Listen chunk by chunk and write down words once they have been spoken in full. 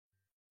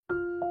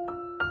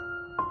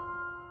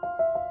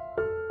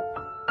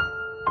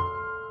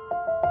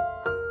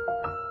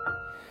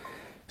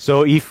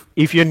So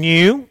if you're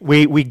new,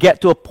 we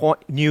get to a point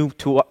new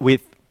to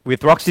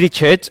with Rock City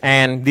Church,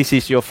 and this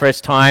is your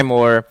first time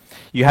or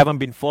you haven't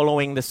been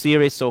following the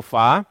series so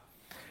far,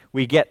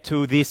 we get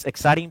to this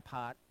exciting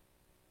part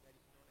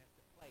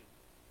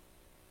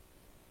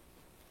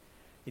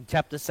in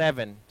chapter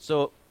 7.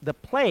 So the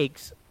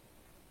plagues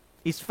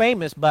is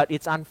famous, but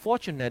it's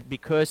unfortunate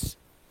because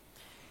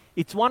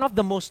it's one of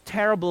the most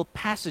terrible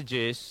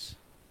passages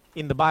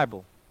in the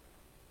Bible.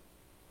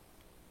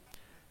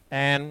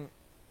 And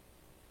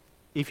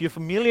if you're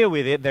familiar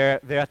with it, there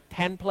are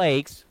 10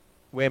 plagues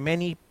where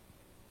many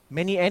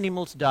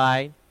animals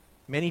died,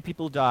 many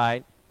people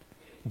died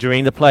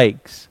during the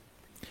plagues.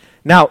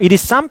 Now, it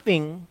is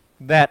something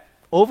that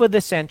over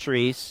the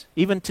centuries,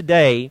 even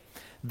today,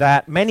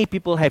 that many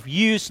people have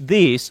used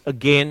this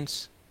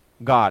against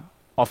God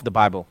of the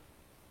Bible.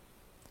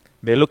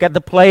 They look at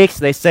the plagues,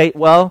 they say,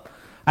 well,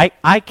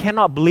 I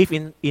cannot believe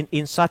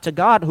in such a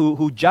God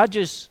who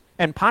judges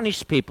and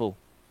punishes people.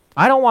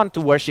 I don't want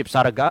to worship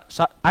such a God.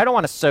 I don't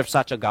want to serve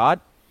such a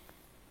God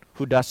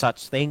who does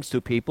such things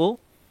to people.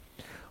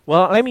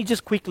 Well, let me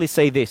just quickly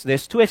say this.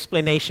 There's two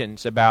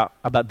explanations about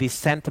these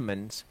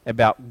sentiments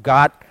about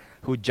God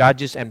who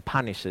judges and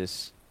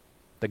punishes,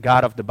 the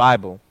God of the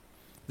Bible.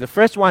 The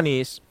first one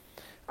is,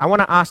 I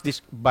want to ask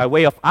this by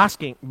way of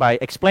asking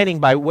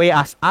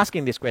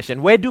this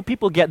question. Where do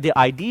people get the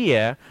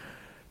idea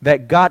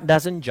that God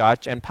doesn't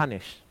judge and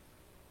punish?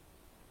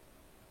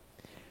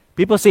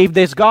 People say if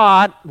there's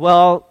God,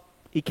 well,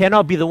 He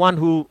cannot be the one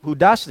who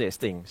does these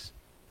things,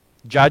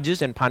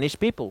 judges and punish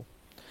people.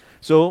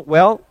 So,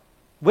 well,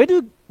 where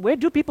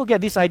do people get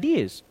these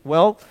ideas?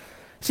 Well,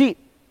 see,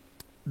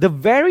 the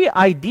very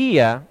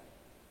idea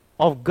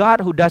of God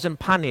who doesn't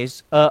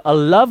punish, a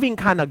loving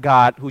kind of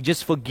God who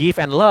just forgive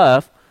and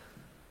love,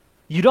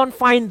 you don't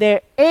find there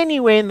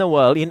anywhere in the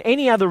world, in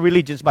any other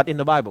religions but in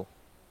the Bible.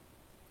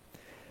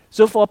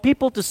 So for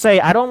people to say,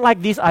 I don't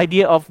like this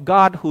idea of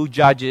God who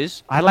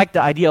judges, I like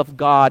the idea of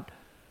God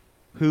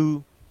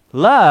who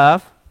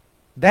love,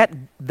 that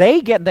they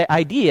get the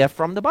idea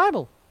from the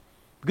Bible.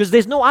 Because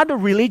there's no other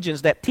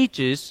religions that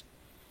teaches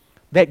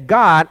that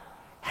God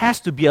has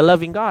to be a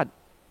loving God.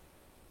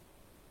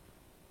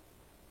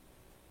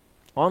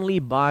 Only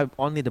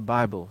the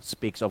Bible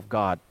speaks of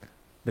God,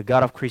 the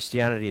God of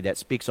Christianity that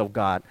speaks of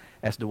God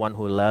as the one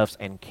who loves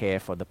and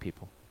cares for the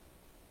people.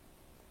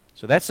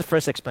 So that's the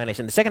first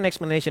explanation. The second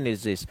explanation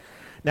is this.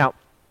 Now,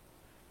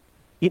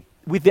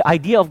 with the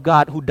idea of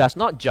God who does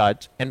not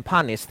judge and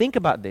punish, think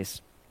about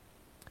this.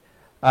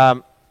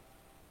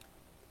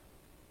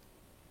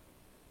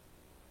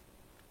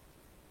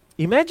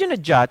 Imagine a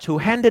judge who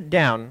handed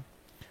down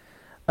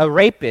a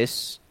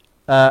rapist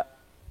and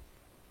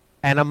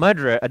a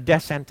murderer a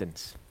death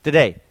sentence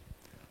today.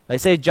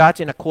 Let's say a judge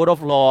in a court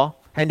of law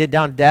handed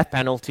down death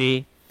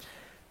penalty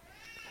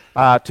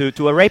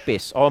to a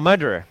rapist or a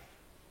murderer.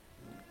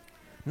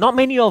 Not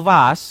many of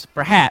us,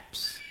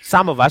 perhaps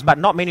some of us, but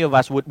not many of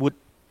us would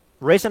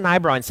raise an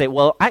eyebrow and say,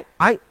 well,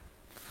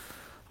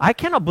 I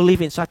cannot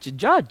believe in such a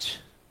judge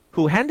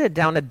who handed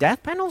down a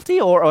death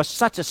penalty or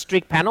such a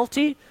strict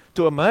penalty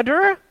to a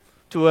murderer,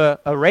 to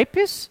a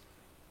rapist.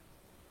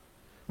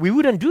 We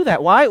wouldn't do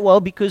that. Why? Well,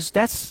 because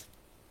that's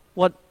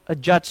what a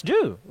judge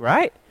do,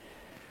 right?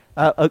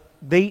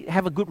 They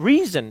have a good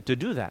reason to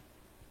do that,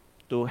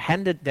 to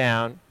hand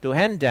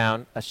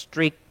down a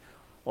strict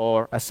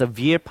or a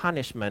severe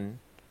punishment,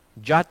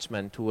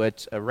 judgment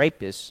towards a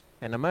rapist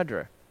and a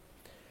murderer.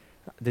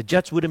 The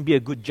judge wouldn't be a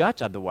good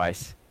judge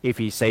otherwise. If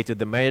he say to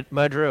the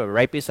murderer or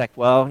rapist, like,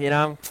 well,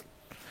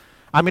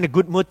 I'm in a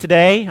good mood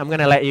today, I'm going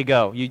to let you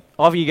go.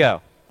 Off you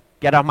go.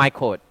 Get off my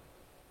court.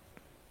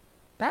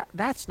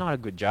 That's not a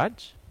good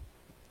judge.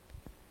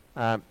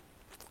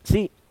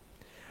 See,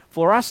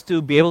 for us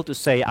to be able to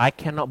say, I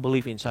cannot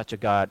believe in such a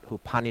God who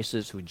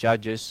punishes, who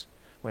judges,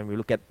 when we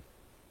look at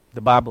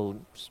the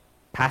Bible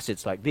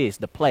passage like this,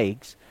 the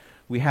plagues,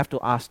 we have to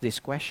ask this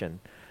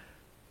question.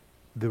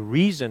 The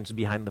reasons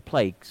behind the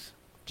plagues.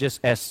 Just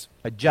as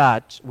a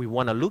judge, we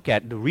want to look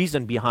at the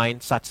reason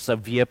behind such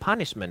severe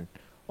punishment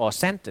or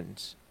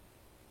sentence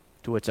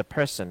towards a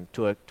person,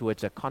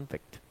 towards a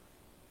convict.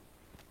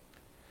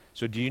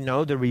 So do you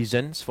know the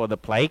reasons for the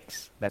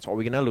plagues? That's what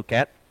we're going to look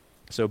at.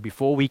 So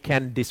before we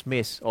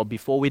dismiss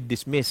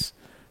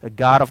a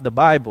God of the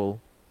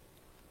Bible,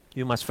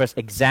 you must first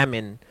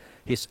examine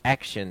His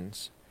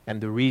actions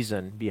and the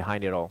reason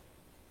behind it all.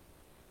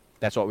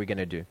 That's what we're going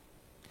to do.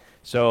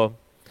 So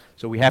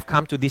we have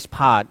come to this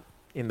part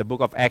in the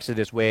book of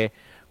Exodus where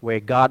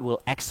God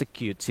will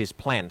execute His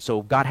plan.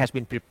 So God has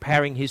been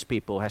preparing His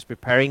people, has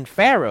preparing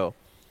Pharaoh,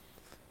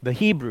 the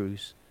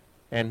Hebrews,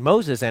 and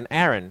Moses and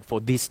Aaron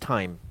for this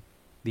time,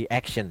 the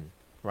action,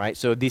 right?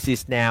 So this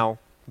is now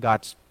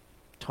God's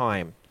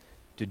time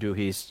to do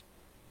His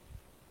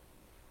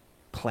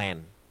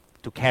plan,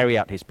 to carry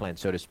out His plan,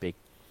 so to speak.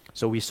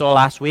 So we saw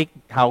last week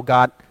how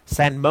God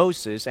sent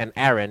Moses and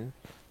Aaron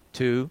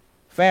to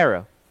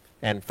Pharaoh,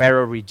 and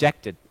Pharaoh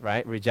rejected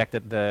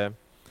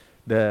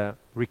the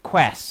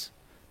request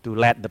to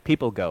let the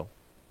people go.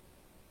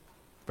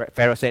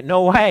 Pharaoh said,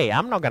 no way,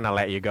 I'm not going to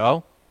let you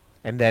go.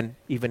 and then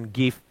even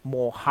give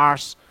more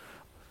harsher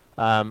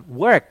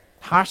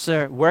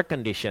work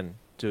condition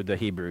to the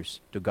Hebrews,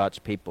 to God's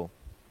people.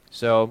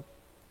 So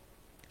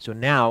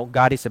now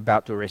God is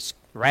about to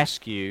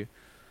rescue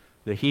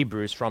the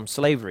Hebrews from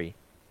slavery.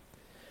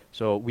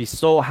 So we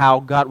saw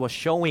how God was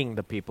showing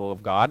the people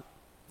of God,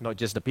 not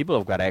just the people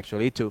of God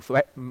actually, to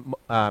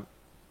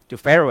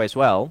Pharaoh as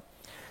well,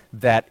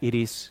 that it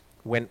is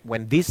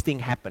when this thing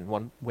happened,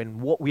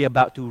 when what we're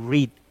about to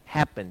read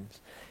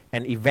happens,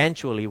 and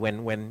eventually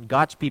when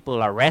God's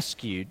people are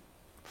rescued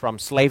from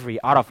slavery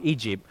out of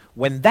Egypt,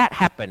 when that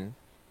happened,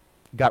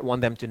 God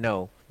wants them to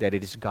know that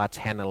it is God's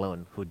hand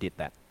alone who did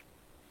that.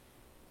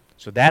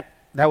 So that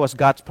was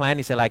God's plan.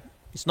 He said, like,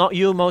 it's not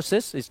you,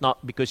 Moses. It's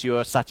not because you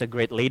are such a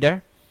great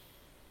leader.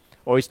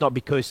 Or it's not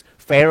because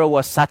Pharaoh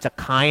was such a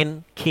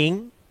kind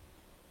king.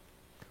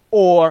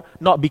 Or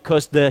not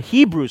because the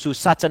Hebrews, who's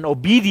such an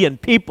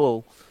obedient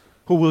people,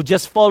 who will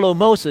just follow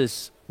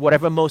Moses,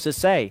 whatever Moses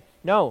say.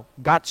 No,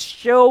 God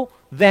showed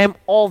them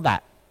all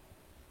that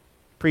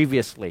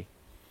previously.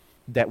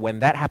 That when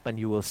that happened,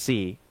 you will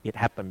see it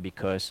happened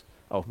because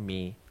of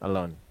me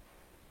alone.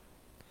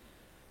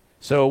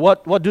 So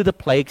what do the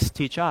plagues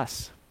teach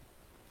us?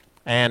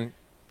 And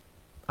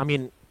I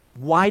mean,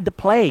 why the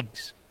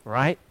plagues,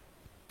 right?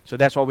 So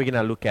that's what we're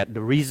going to look at,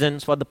 the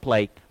reasons for the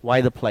plague.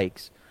 Why the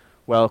plagues?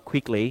 Well,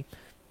 quickly,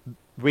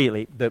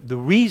 really, the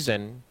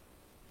reason,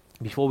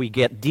 before we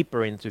get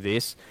deeper into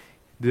this,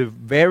 the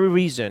very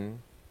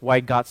reason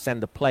why God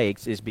sent the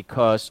plagues is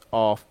because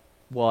of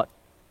what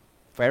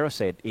Pharaoh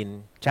said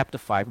in chapter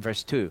 5,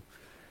 verse 2.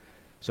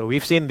 So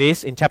we've seen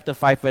this in chapter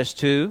 5, verse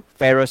 2.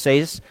 Pharaoh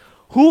says,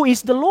 "Who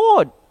is the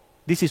Lord?"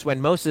 This is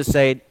when Moses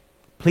said,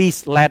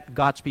 "Please let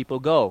God's people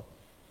go."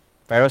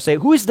 Pharaoh said,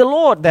 "Who is the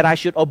Lord that I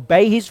should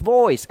obey his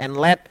voice and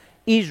let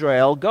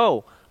Israel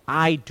go?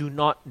 I do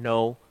not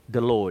know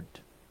the Lord."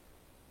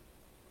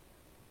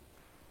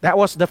 That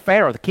was the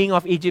Pharaoh, the king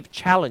of Egypt,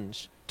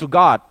 challenge to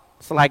God.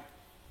 It's like,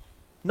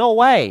 no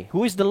way.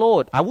 Who is the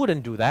Lord? I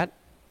wouldn't do that.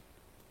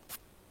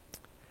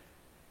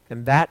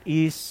 And that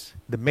is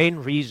the main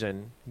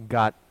reason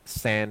God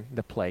sent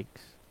the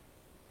plagues.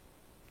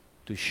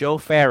 To show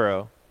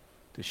Pharaoh,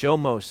 to show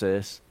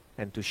Moses,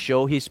 and to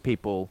show his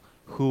people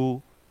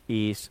who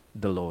is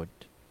the Lord.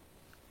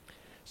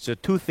 So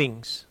two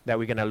things that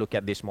we're going to look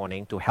at this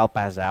morning to help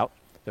us out.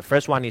 The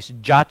first one is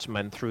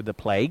judgment through the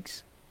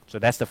plagues. So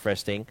that's the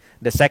first thing.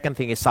 The second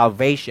thing is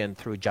salvation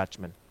through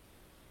judgment.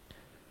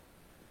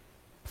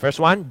 First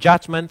one,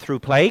 judgment through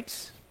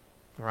plagues,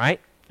 right?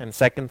 And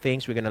second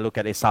things we're going to look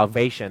at is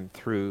salvation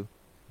through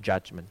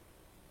judgment.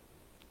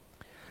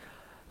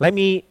 Let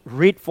me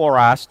read for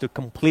us to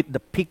complete the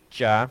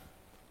picture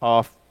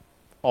of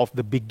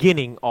the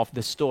beginning of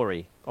the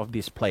story of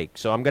this plague.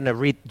 So I'm going to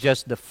read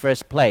just the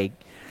first plague.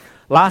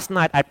 Last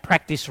night I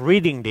practiced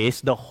reading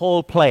this, the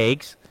whole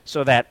plagues,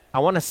 so that I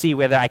want to see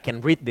whether I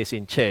can read this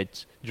in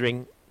church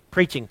during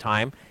preaching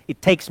time.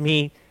 It took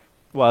me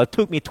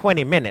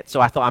 20 minutes,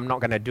 so I thought I'm not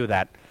going to do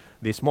that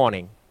this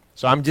morning.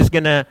 So I'm just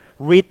going to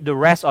read the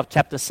rest of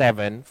chapter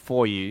 7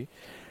 for you.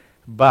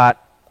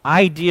 But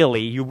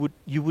ideally, you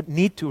would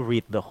need to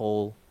read the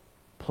whole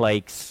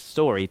plague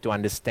story to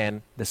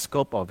understand the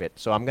scope of it.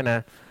 So I'm going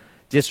to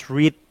just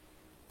read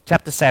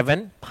chapter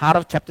 7, part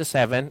of chapter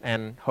 7,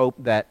 and hope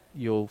that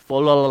you'll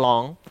follow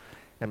along,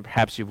 and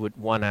perhaps you would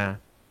want to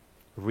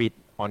read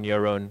on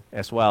your own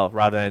as well,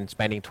 rather than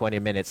spending 20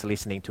 minutes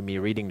listening to me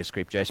reading the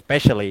scripture,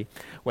 especially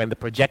when the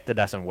projector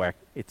doesn't work.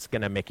 It's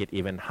going to make it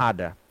even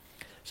harder.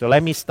 So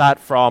let me start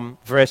from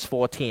verse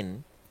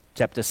 14,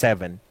 chapter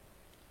 7.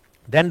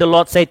 Then the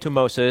Lord said to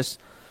Moses,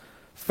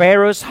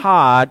 "Pharaoh's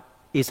heart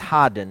is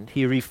hardened.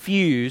 He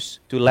refused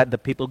to let the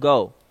people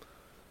go.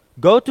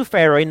 Go to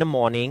Pharaoh in the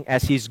morning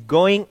as he's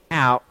going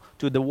out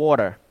to the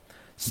water.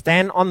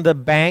 Stand on the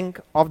bank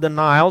of the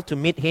Nile to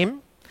meet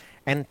him,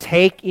 and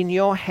take in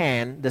your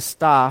hand the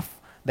staff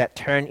that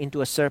turned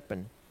into a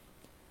serpent.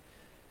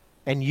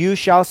 And you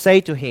shall say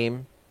to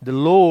him, 'The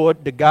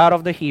Lord, the God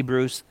of the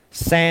Hebrews,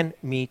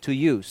 sent me to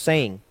you,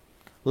 saying,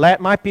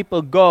 Let my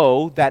people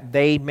go, that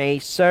they may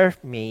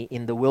serve me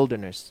in the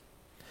wilderness.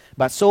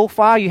 But so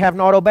far you have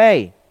not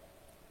obeyed.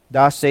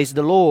 Thus says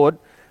the Lord,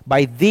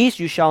 by this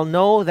you shall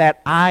know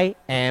that I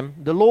am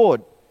the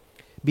Lord.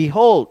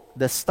 Behold,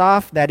 the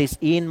staff that is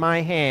in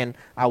my hand,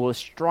 I will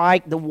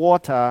strike the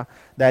water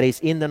that is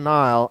in the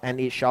Nile, and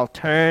it shall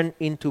turn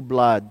into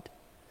blood.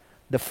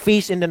 The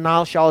fish in the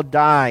Nile shall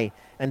die,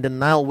 and the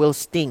Nile will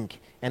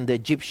stink, and the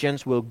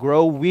Egyptians will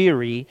grow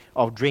weary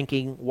of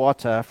drinking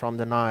water from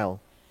the Nile.'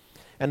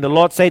 And the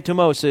Lord said to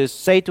Moses,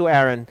 Say to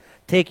Aaron,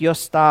 Take your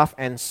staff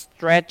and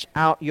stretch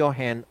out your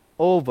hand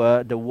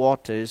over the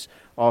waters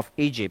of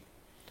Egypt,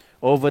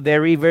 over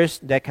their rivers,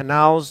 their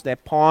canals, their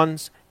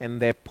ponds,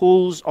 and their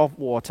pools of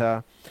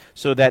water,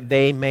 so that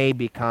they may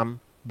become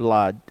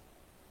blood.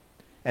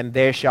 And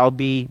there shall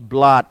be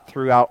blood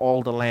throughout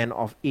all the land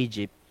of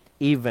Egypt,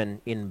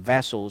 even in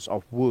vessels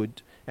of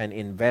wood and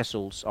in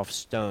vessels of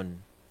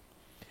stone."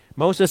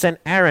 Moses and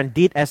Aaron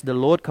did as the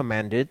Lord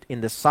commanded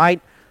in the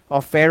sight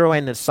of Pharaoh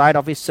and in the sight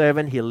of his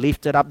servant, he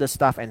lifted up the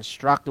staff and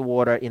struck the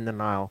water in the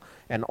Nile,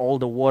 and all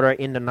the water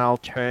in the Nile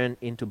turned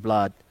into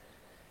blood.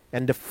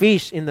 And the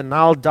fish in the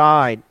Nile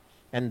died,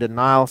 and the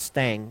Nile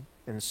stank,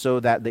 and so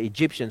that the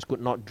Egyptians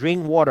could not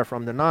drink water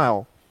from the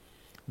Nile.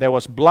 There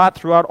was blood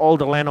throughout all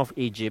the land of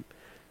Egypt.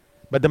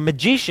 But the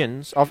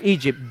magicians of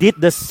Egypt did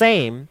the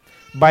same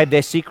by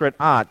their secret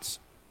arts.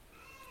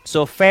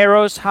 So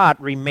Pharaoh's heart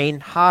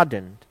remained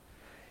hardened,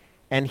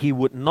 and he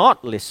would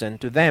not listen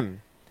to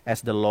them,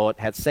 as the Lord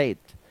had said.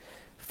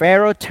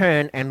 Pharaoh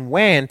turned and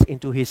went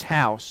into his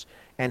house,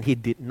 and he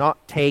did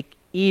not take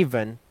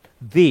even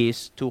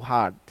this to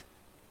heart.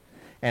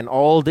 And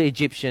all the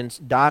Egyptians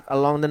dug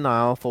along the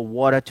Nile for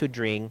water to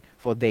drink,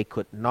 for they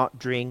could not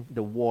drink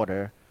the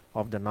water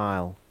of the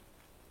Nile.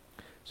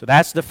 So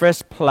that's the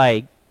first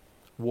plague.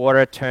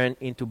 Water turned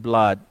into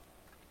blood.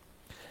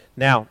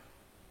 Now,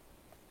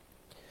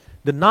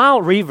 the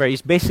Nile River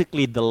is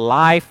basically the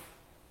life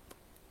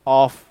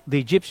of the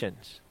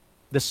Egyptians,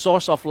 the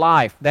source of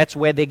life. That's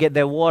where they get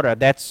their water.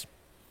 That's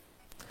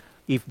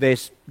if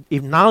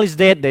Nile is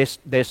dead,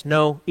 there's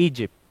no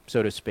Egypt,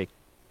 so to speak.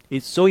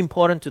 It's so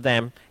important to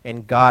them,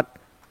 and God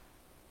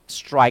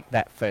strike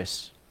that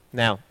first.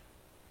 Now,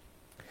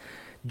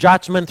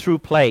 judgment through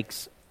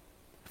plagues.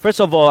 First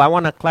of all, I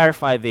want to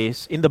clarify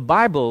this. In the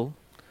Bible,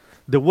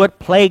 the word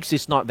plagues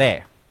is not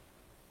there.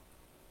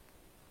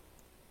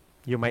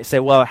 You might say,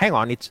 well, hang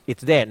on, it's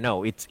there.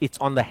 No, it's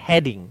on the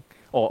heading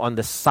or on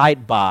the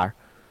sidebar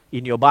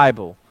in your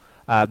Bible.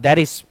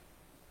 That's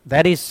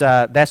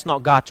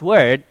not God's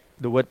word.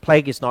 The word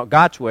plague is not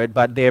God's word,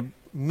 but they're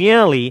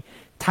merely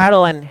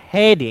title and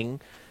heading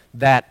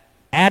that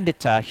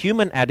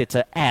human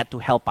editor, add to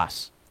help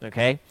us.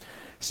 Okay?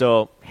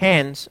 So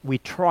hence, we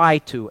try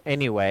to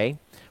anyway,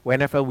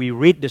 whenever we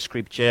read the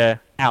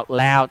scripture out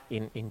loud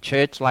in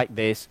church like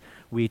this,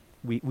 we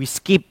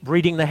skip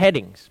reading the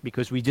headings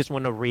because we just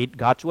want to read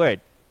God's word.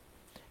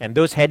 And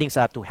those headings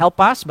are to help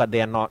us, but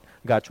they are not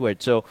God's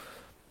word.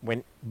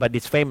 But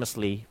it's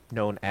famously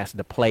known as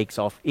the plagues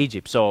of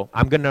Egypt. So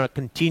I'm going to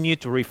continue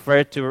to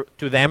refer to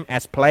them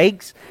as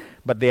plagues,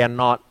 but they are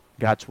not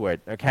God's word,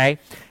 okay?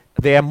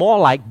 They are more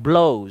like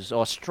blows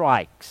or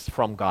strikes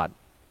from God.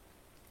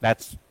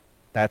 That's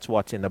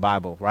what's in the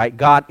Bible, right?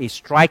 God is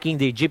striking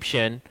the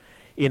Egyptian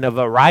in a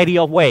variety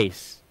of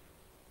ways.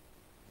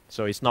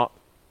 So it's not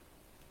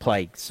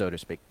plagues, so to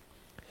speak.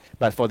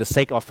 But for the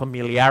sake of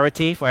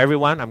familiarity for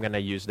everyone, I'm going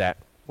to use that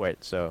word,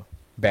 so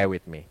bear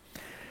with me.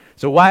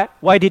 So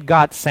why did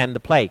God send the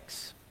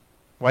plagues?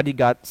 Why did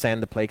God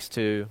send the plagues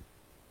to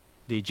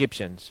the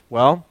Egyptians?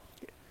 Well,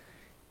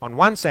 on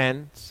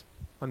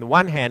the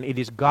one hand, it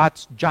is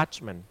God's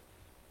judgment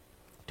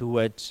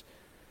towards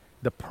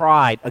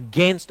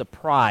against the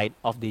pride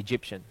of the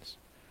Egyptians.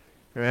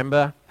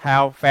 Remember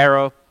how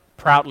Pharaoh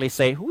proudly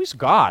say, "Who is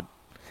God?"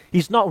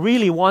 He's not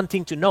really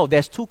wanting to know.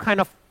 There's two kind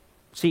of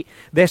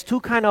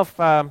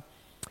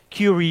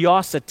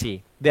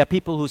curiosity. There are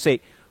people who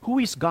say, "Who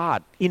is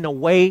God?" in a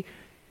way,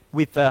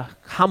 with a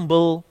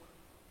humble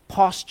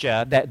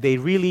posture that they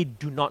really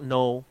do not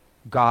know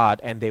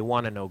God and they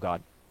want to know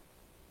God.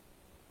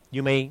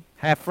 You may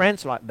have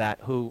friends like that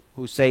who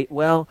say,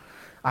 "Well,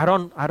 I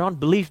don't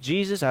believe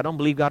Jesus. I don't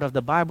believe God of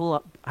the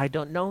Bible. I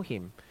don't know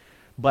Him."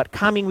 But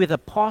coming with a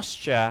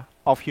posture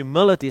of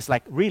humility is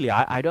like, "Really,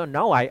 I don't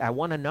know. I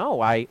want to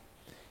know.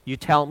 You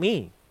tell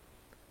me.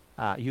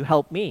 You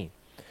help me."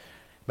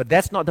 But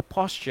that's not the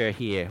posture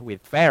here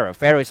with Pharaoh.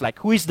 Pharaoh is like,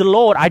 "Who is the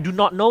Lord? I do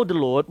not know the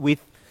Lord,"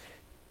 with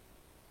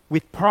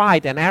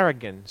pride and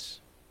arrogance.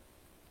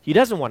 He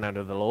doesn't want to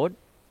know the Lord.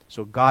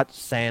 So God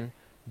sent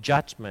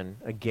judgment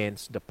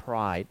against the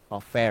pride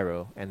of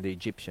Pharaoh and the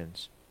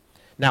Egyptians.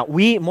 Now,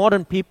 we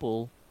modern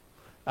people,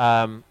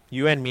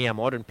 you and me are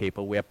modern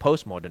people, we are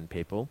postmodern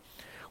people.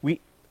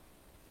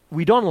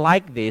 We don't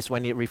like this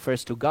when it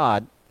refers to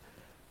God,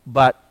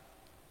 but,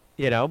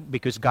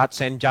 because God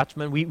sent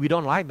judgment, we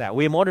don't like that.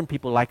 We're modern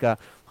people like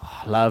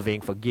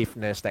loving,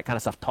 forgiveness, that kind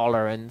of stuff,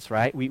 tolerance,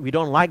 right? We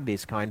don't like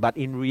this kind, but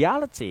in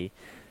reality,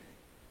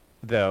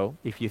 though,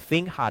 if you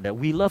think harder,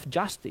 we love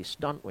justice,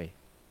 don't we?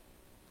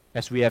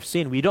 As we have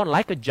seen, we don't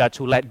like a judge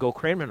who let go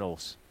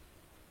criminals.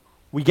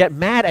 We get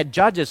mad at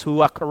judges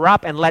who are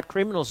corrupt and let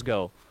criminals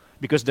go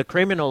because the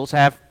criminals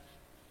have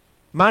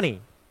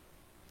money,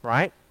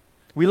 right?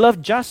 We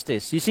love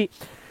justice. You see,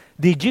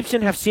 the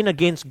Egyptians have sinned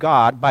against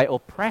God by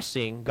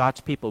oppressing God's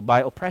people,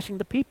 by oppressing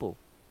the people,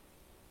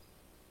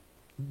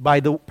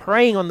 by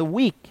preying on the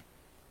weak.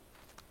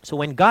 So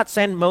when God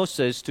sent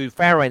Moses to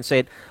Pharaoh and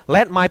said,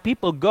 "Let my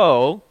people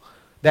go,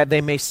 that they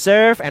may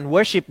serve and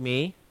worship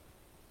me,"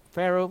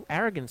 Pharaoh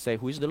arrogant said,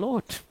 "Who is the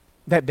Lord?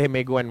 That they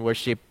may go and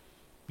worship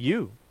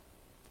you.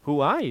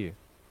 Who are you?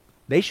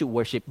 They should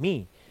worship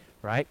me,"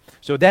 right?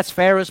 So that's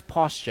Pharaoh's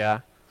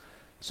posture.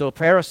 So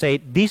Pharaoh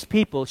said, "These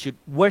people should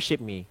worship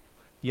me."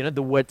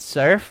 The word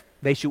serve,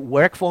 they should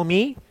work for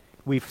me.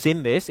 We've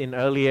seen this in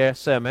earlier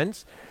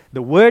sermons.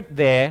 The word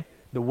there,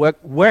 the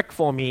work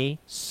for me,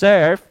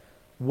 serve,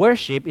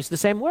 worship is the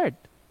same word.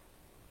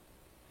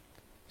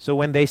 So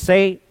when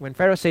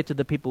Pharaoh said to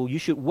the people, "You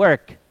should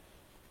work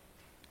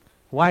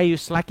Why are you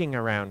slacking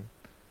around?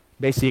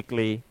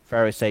 Basically,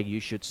 Pharaoh is saying you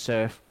should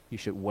serve, you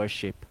should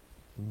worship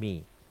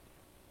me.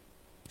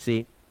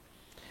 See,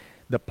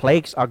 the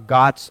plagues are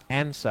God's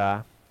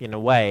answer, in a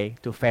way,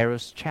 to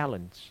Pharaoh's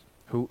challenge,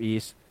 who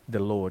is the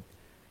Lord.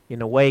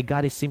 In a way,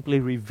 God is simply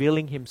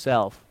revealing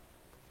himself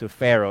to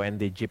Pharaoh and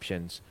the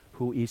Egyptians.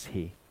 Who is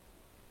he?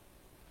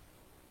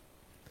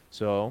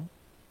 So,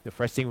 the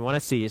first thing we want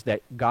to see is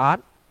that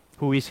God,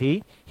 who is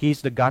he?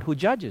 He's the God who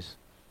judges.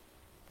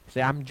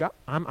 Say,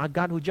 I'm a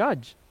God who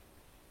judges.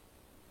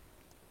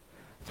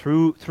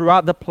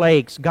 Throughout the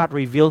plagues, God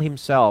revealed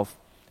himself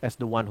as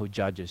the one who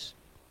judges,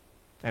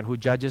 and who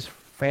judges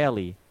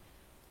fairly,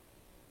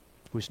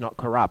 who's not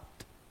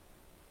corrupt,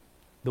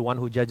 the one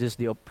who judges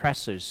the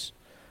oppressors,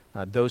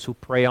 those who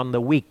prey on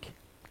the weak,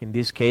 in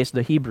this case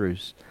the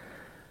Hebrews.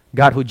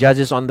 God who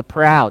judges on the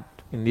proud,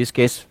 in this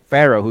case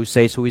Pharaoh, who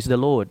says, who is the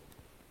Lord?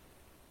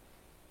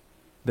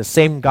 The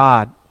same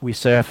God we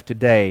serve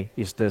today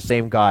is the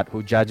same God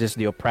who judges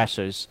the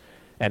oppressors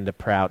and the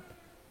proud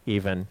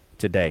even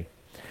today.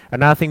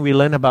 Another thing we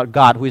learn about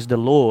God, who is the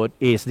Lord,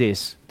 is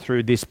this,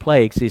 through these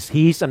plagues, is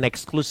He's an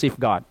exclusive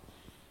God.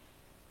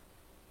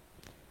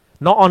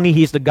 Not only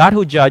He's the God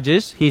who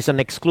judges, He's an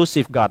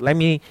exclusive God. Let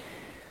me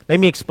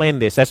explain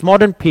this. As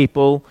modern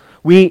people,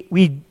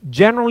 we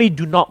generally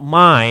do not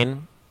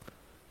mind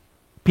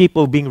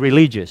people being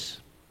religious.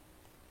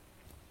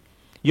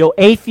 Your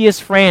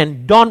atheist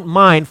friend don't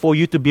mind for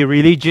you to be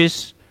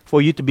religious,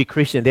 for you to be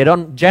Christian. They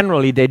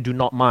do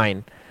not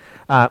mind.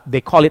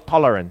 They call it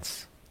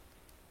tolerance.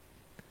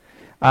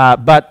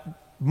 But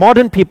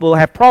modern people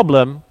have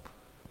problem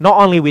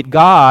not only with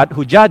God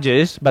who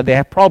judges, but they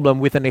have problem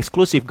with an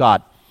exclusive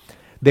God.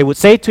 They would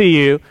say to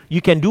you,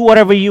 you can do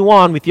whatever you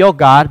want with your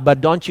God,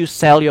 but don't you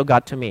sell your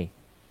God to me.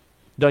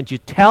 Don't you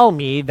tell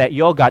me that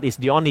your God is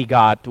the only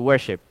God to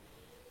worship.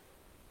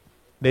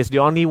 There's the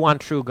only one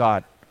true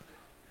God.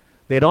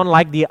 They don't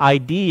like the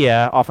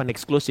idea of an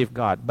exclusive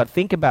God. But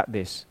think about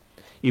this.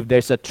 If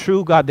there's a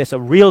true God, there's a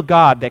real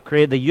God that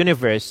created the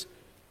universe,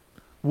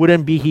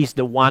 wouldn't be He's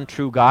the one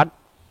true God?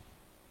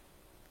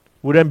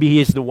 Wouldn't be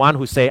He's the one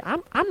who say,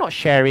 I'm not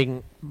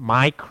sharing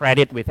my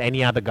credit with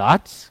any other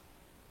gods?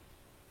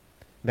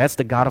 That's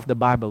the God of the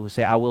Bible who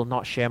say, I will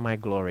not share my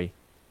glory.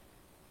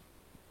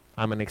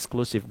 I'm an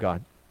exclusive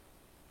God.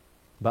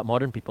 But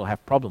modern people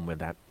have problem with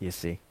that, you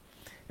see.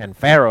 And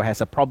Pharaoh has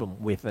a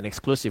problem with an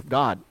exclusive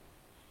God.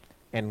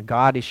 And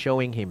God is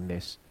showing him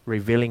this,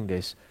 revealing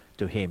this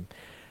to him.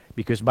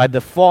 Because by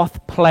the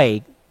fourth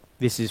plague,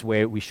 this is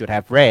where we should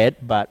have read,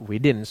 but we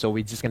didn't, so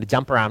we're just going to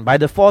jump around. By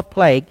the fourth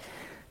plague,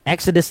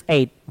 Exodus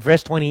 8,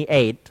 verse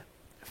 28,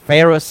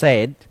 Pharaoh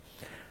said,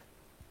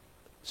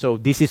 so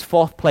this is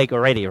fourth plague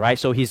already, right?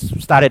 So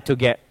he's started to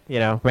get,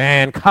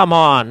 man, come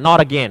on,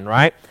 not again,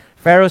 right?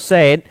 Pharaoh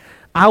said,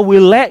 I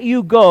will let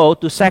you go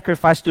to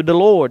sacrifice to the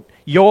Lord,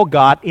 your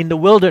God, in the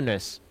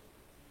wilderness.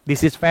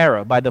 This is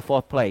Pharaoh by the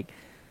fourth plague.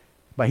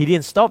 But he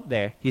didn't stop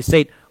there. He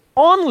said,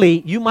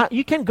 only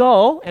you can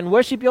go and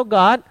worship your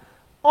God,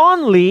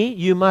 only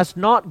you must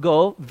not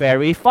go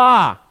very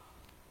far.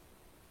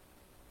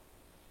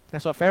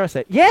 That's what Pharaoh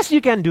said. Yes, you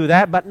can do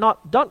that, but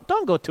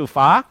don't go too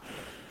far,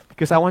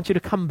 because I want you to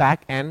come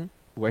back and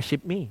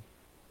worship me.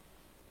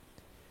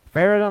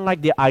 Pharaoh don't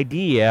like the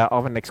idea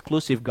of an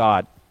exclusive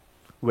God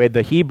where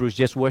the Hebrews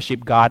just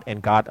worship God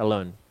and God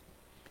alone.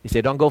 He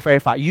said, don't go very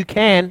far. You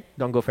can,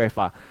 don't go very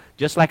far.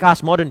 Just like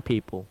us modern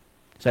people.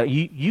 So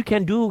you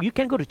can go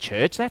to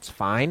church, that's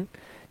fine.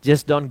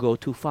 Just don't go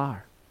too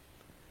far.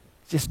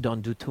 Just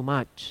don't do too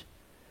much.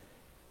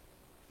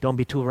 Don't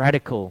be too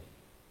radical.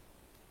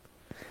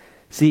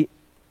 See,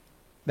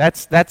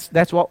 that's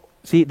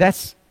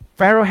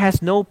Pharaoh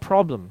has no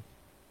problem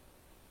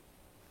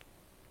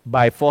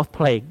by fourth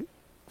plague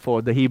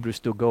for the Hebrews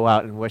to go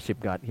out and worship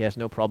God. He has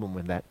no problem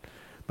with that.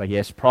 But he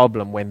has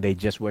problem when they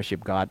just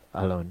worship God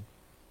alone.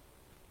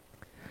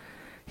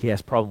 He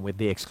has problem with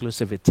the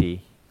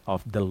exclusivity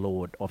of the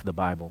Lord of the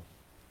Bible.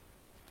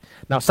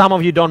 Now, some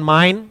of you don't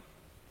mind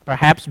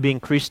perhaps being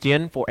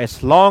Christian for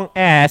as long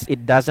as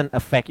it doesn't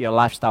affect your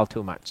lifestyle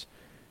too much.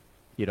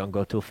 You don't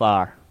go too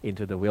far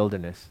into the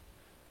wilderness.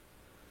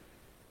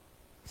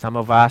 Some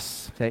of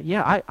us say,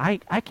 yeah,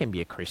 I can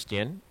be a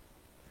Christian,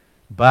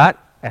 but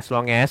as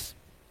long as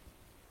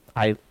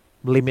I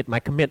limit my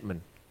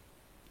commitment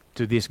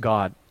to this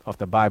God of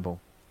the Bible.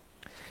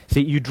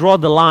 See, you draw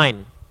the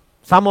line.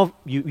 Some of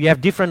you have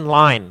different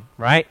line,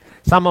 right?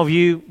 Some of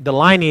you, the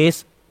line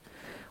is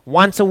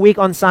once a week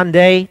on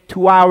Sunday,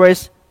 2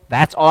 hours,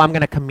 that's all I'm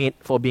going to commit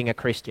for being a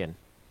Christian.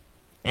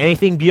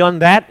 Anything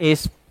beyond that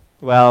is,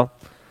 well,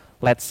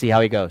 let's see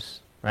how it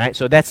goes, right?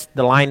 So that's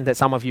the line that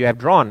some of you have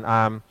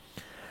drawn.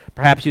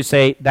 Perhaps you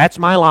say, that's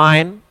my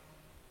line.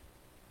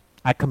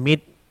 I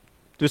commit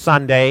to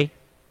Sunday,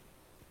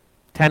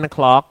 10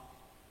 o'clock.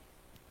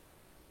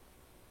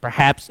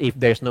 Perhaps if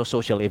there's no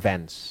social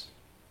events,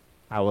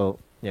 I'll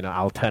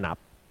turn up.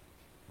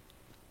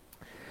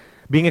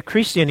 Being a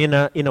Christian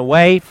in a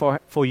way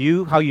for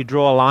you, how you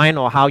draw a line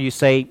or how you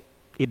say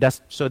it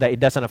does so that it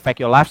doesn't affect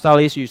your lifestyle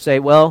is you say,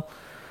 well,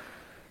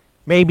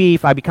 Maybe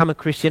if I become a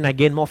Christian, I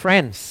gain more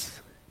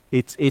friends.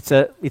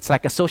 It's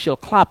like a social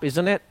club,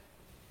 isn't it?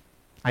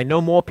 I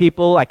know more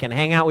people, I can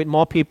hang out with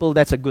more people,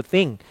 that's a good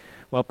thing.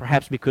 Well,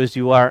 perhaps because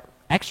you are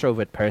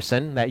extrovert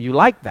person that you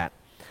like that.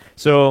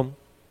 So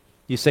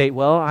you say,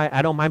 well,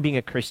 I don't mind being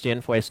a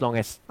Christian for as long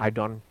as I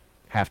don't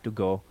have to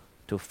go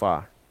too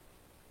far.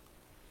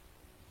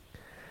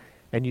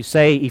 And you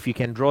say, if you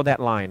can draw that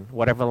line,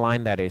 whatever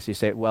line that is, you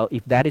say, well,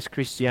 if that is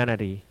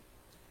Christianity,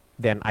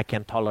 then I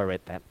can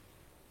tolerate that.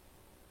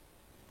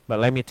 But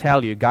let me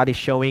tell you, God is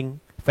showing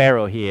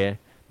Pharaoh here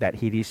that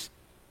he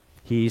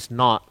is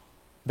not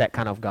that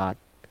kind of God.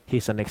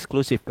 He's an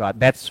exclusive God.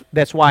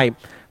 That's why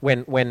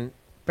when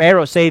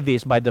Pharaoh said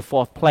this by the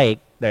fourth plague,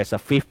 there's a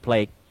fifth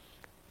plague,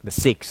 the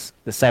sixth,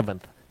 the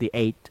seventh, the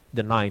eighth,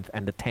 the ninth,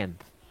 and the 10th.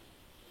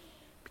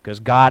 Because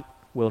God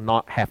will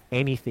not have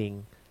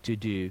anything to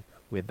do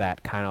with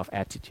that kind of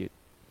attitude.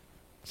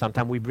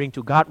 Sometimes we bring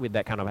to God with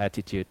that kind of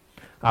attitude.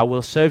 I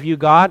will serve you,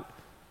 God,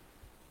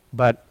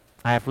 but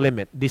I have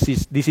limit. This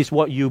is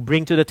what you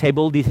bring to the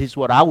table. This is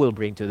what I will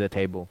bring to the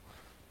table.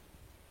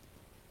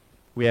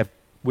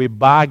 We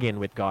bargain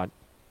with God.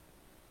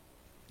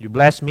 You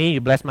bless me,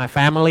 you bless my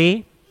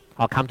family,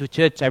 I'll come to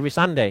church every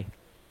Sunday.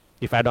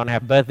 If I don't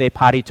have birthday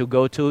party to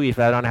go to, if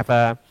I don't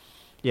have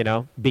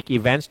big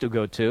events to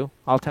go to,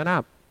 I'll turn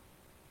up.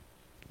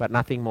 But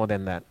nothing more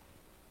than that.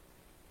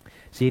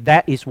 See,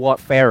 that is what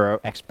Pharaoh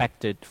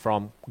expected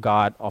from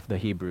God of the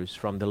Hebrews,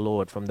 from the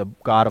Lord, from the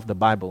God of the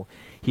Bible.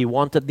 He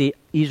wanted the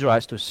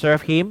Israelites to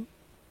serve him,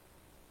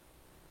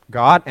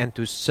 God, and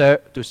to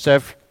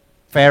serve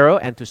Pharaoh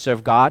and to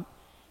serve God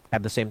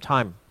at the same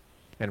time.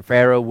 And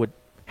Pharaoh would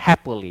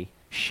happily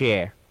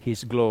share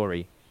his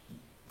glory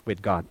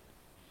with God.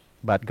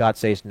 But God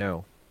says,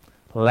 no,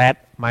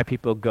 let my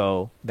people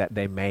go that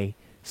they may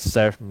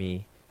serve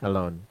me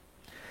alone.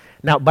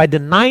 Now, by the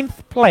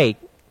ninth plague,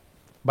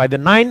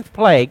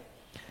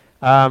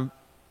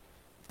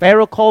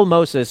 Pharaoh called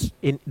Moses,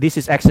 this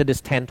is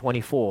Exodus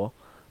 10:24.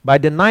 By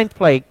the ninth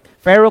plague,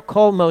 Pharaoh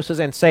called Moses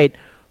and said,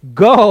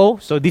 go.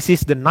 So this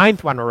is the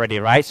ninth one already,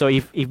 right? So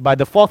if by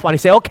the fourth one he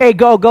said, okay,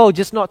 go,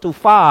 just not too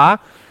far.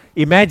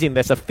 Imagine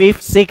there's a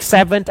fifth, sixth,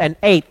 seventh, and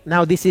eighth.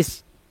 Now this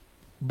is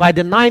by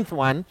the ninth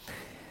one.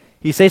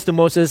 He says to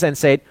Moses and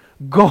said,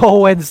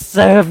 go and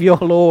serve your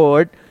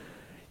Lord.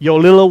 Your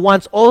little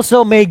ones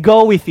also may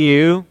go with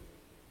you.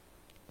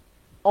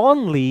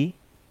 Only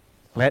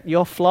let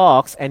your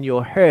flocks and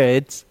your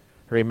herds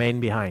remain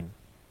behind.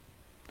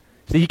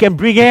 So you can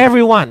bring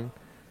everyone,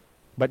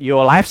 but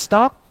your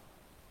livestock,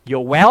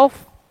 your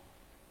wealth,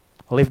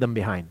 leave them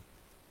behind.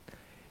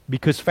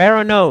 Because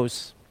Pharaoh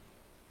knows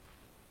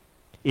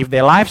if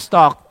their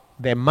livestock,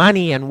 their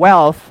money and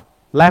wealth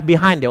left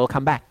behind, they will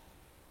come back.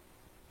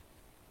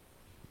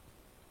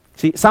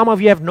 See, some of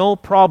you have no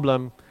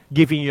problem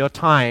giving your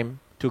time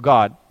to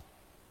God.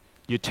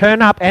 You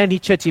turn up any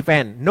church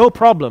event, no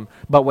problem.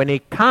 But when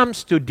it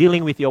comes to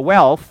dealing with your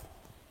wealth,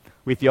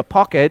 with your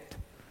pocket,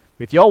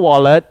 with your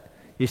wallet,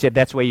 he said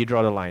that's where you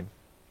draw the line.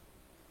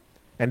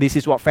 And this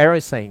is what Pharaoh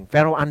is saying.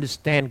 Pharaoh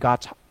understands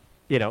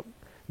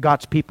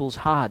God's people's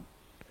heart.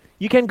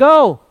 You can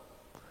go,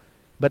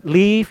 but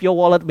leave your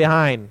wallet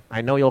behind.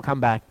 I know you'll come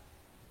back.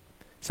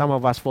 Some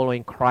of us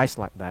following Christ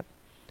like that.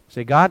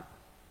 Say, God,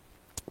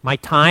 my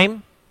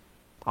time,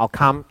 I'll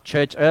come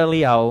church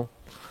early, I'll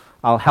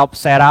help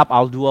set up,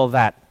 I'll do all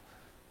that.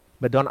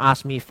 But don't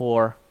ask me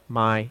for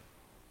my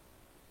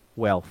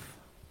wealth.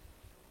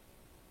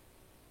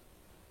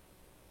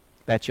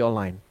 That's your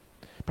line.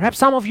 Perhaps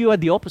some of you are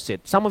the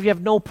opposite. Some of you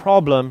have no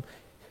problem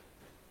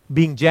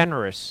being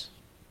generous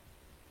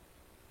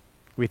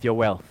with your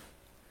wealth.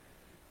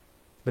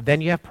 But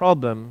then you have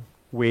problem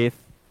with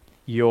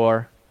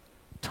your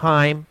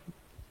time,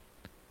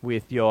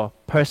 with your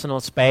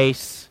personal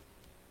space,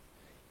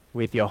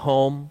 with your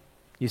home.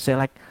 You say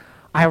like,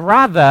 I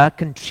rather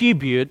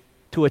contribute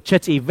to a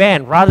church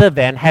event rather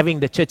than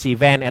having the church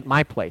event at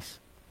my place.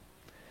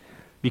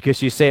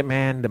 Because you say,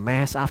 man, the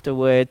mass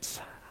afterwards,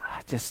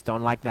 I just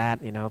don't like that,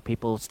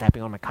 people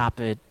stepping on my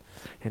carpet.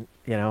 And,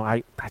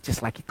 I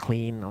just like it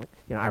clean.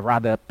 I'd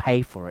rather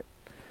pay for it.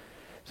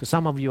 So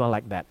some of you are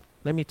like that.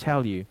 Let me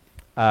tell you,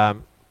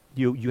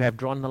 you have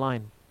drawn the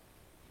line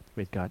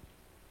with God.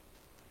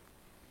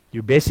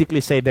 You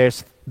basically say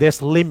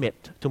there's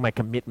limit to my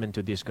commitment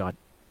to this God.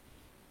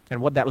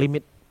 And what that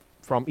limit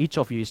from each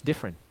of you is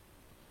different.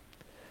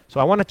 So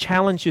I want to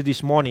challenge you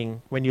this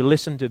morning when you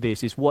listen to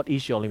this is what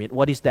is your limit?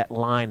 What is that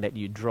line that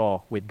you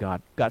draw with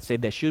God? God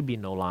said there should be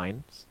no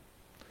lines.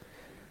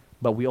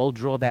 But we all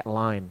draw that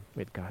line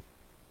with God.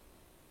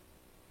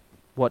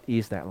 What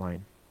is that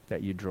line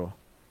that you draw?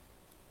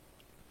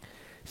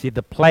 See,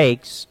 the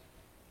plagues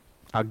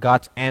are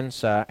God's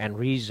answer and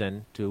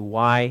reason to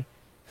why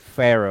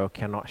Pharaoh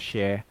cannot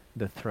share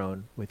the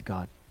throne with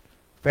God.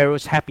 Pharaoh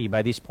is happy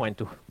by this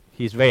point.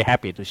 He's very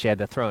happy to share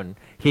the throne,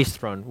 his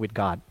throne, with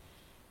God.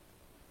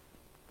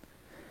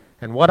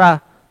 And what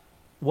are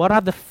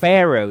the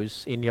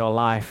pharaohs in your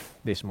life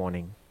this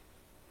morning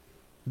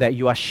that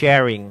you are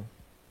sharing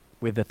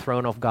with the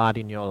throne of God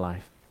in your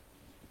life?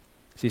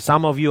 See,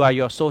 some of you are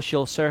your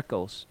social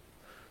circles.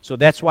 So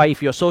that's why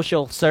if your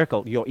social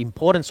circle, your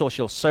important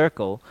social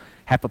circle,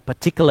 have a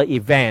particular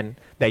event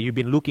that you've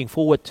been looking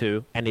forward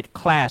to and it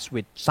clashes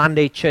with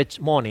Sunday church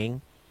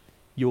morning,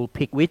 you'll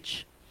pick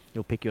which?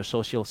 You'll pick your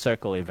social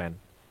circle event.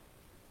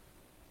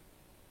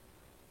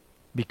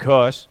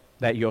 Because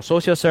that your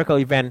social circle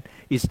event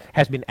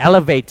has been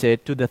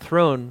elevated to the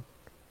throne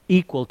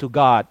equal to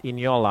God in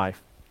your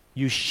life.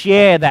 You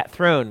share that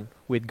throne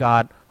with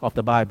God of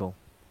the Bible,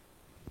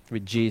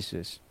 with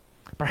Jesus.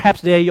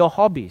 Perhaps they're your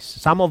hobbies.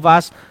 Some of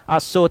us are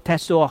so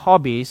attached to our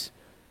hobbies,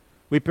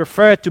 we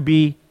prefer to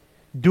be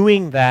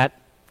doing that,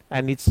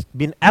 and it's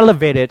been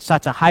elevated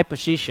such a high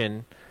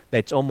position that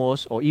it's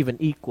almost or even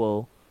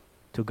equal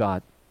to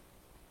God.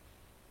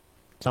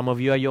 Some of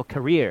you are your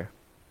career.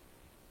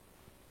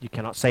 You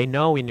cannot say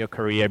no in your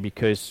career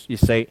because you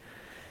say,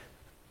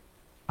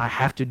 I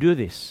have to do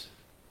this.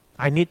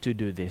 I need to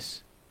do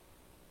this.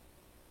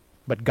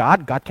 But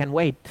God can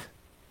wait.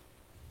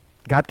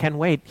 God can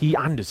wait. He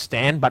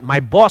understands, but my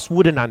boss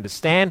wouldn't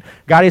understand.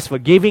 God is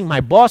forgiving.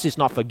 My boss is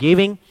not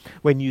forgiving.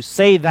 When you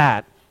say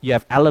that, you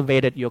have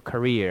elevated your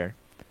career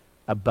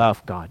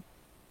above God.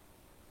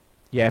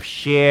 You have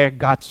shared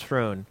God's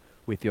throne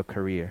with your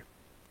career.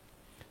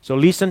 So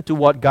listen to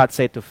what God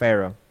said to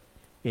Pharaoh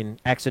in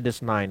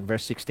Exodus 9,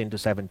 verse 16 to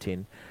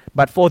 17.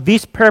 But for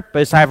this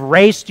purpose I have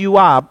raised you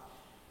up.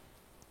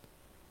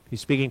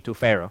 He's speaking to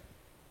Pharaoh.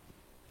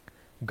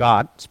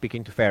 God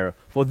speaking to Pharaoh.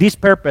 For this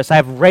purpose I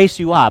have raised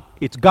you up.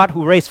 It's God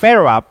who raised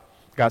Pharaoh up,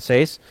 God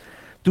says,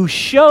 to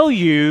show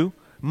you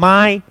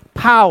my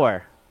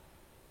power,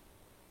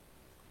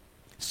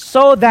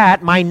 so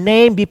that my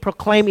name be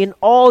proclaimed in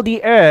all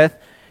the earth.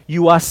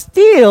 You are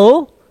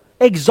still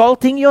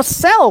exalting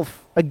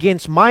yourself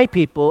against my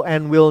people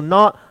and will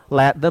not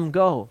let them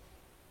go.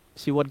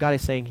 See what God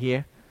is saying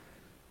here?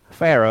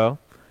 Pharaoh,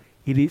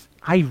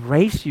 I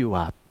raised you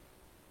up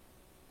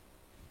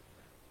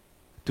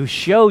to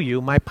show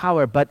you my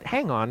power. But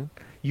hang on,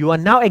 you are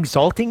now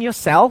exalting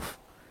yourself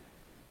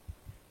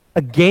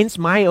against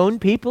my own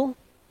people?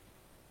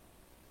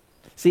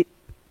 See,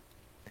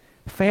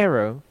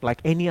 Pharaoh, like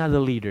any other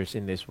leaders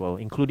in this world,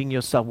 including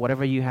yourself,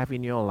 whatever you have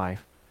in your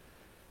life,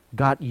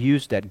 God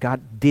used that,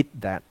 God did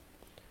that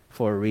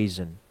for a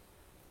reason.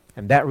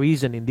 And that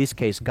reason in this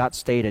case, God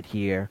stated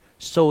here,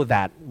 so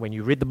that, when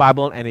you read the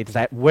Bible and it's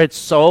that word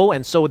so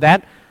and so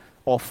that,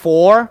 or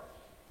for,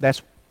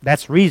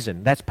 that's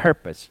reason, that's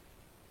purpose.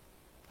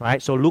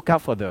 Right? So look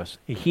out for those.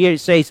 Here it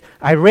says,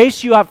 I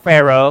raised you up,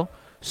 Pharaoh,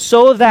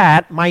 so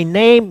that my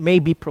name may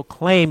be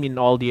proclaimed in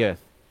all the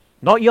earth.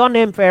 Not your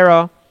name,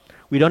 Pharaoh.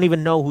 We don't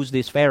even know who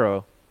this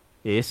Pharaoh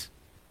is.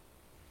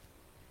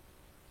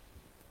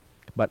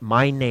 But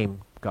my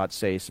name, God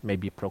says, may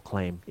be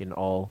proclaimed in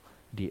all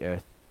the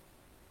earth.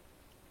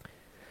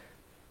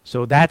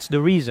 So that's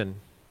the reason,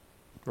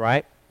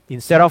 right?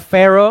 Instead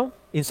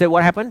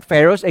what happened?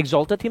 Pharaoh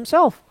exalted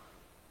himself.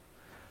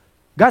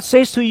 God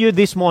says to you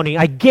this morning,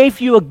 I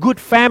gave you a good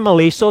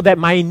family so that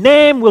my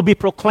name will be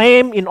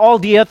proclaimed in all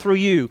the earth through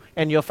you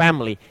and your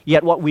family.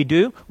 Yet what we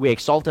do, we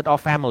exalted our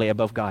family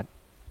above God.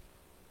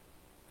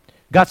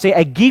 God said,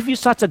 I give you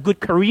such a good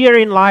career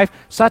in life,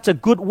 such a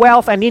good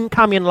wealth and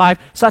income in life,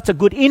 such a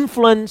good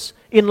influence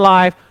in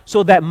life,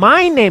 so that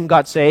my name,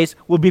 God says,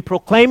 will be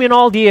proclaimed in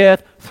all the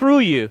earth through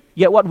you.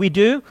 Yet what we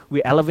do,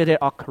 we elevated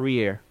our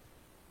career,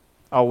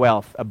 our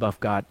wealth above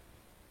God,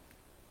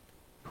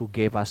 who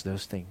gave us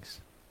those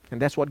things.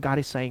 And that's what God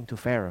is saying to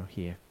Pharaoh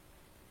here.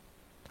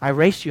 I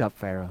raised you up,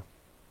 Pharaoh.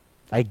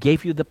 I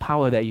gave you the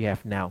power that you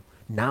have now.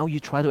 Now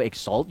you try to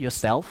exalt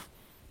yourself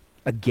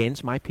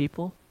against my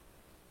people?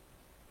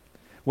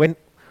 When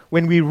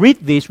we read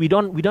this, we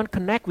don't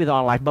connect with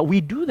our life, but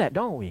we do that,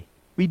 don't we?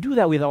 We do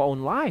that with our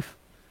own life,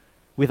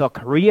 with our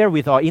career,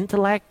 with our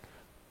intellect,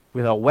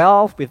 with our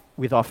wealth,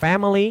 with our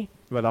family,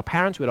 with our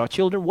parents, with our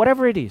children,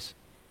 whatever it is.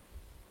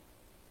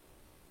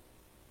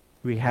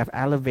 We have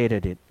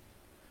elevated it,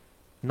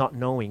 not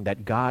knowing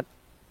that God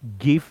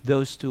gave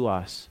those to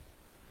us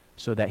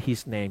so that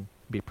His name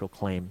be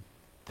proclaimed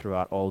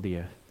throughout all the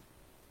earth.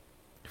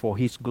 For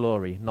His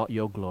glory, not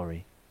your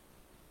glory.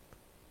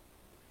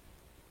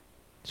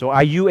 So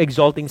are you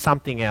exalting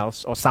something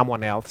else or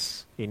someone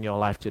else in your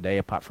life today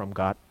apart from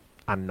God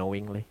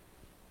unknowingly?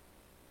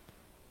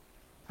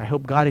 I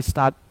hope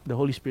the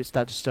Holy Spirit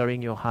starts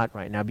stirring your heart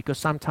right now, because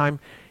sometimes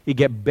it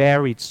gets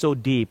buried so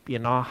deep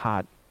in our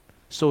heart,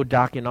 so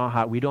dark in our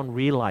heart, we don't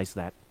realize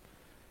that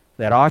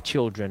our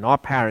children, our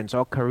parents,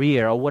 our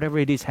career, or whatever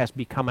it is has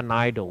become an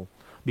idol,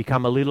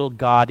 become a little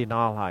God in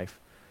our life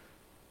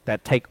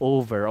that take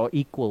over or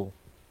equal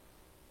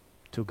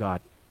to God.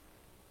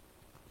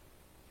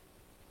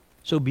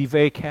 So be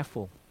very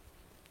careful.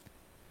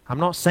 I'm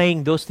not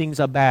saying those things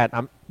are bad,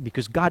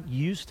 because God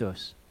used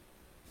those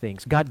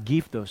things. God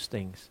gave those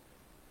things.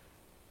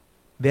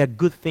 They're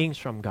good things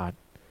from God,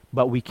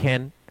 but we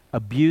can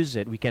abuse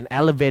it. We can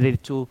elevate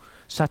it to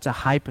such a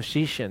high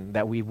position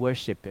that we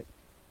worship it.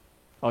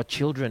 Our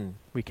children,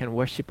 we can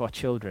worship our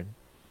children.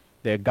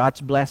 They're God's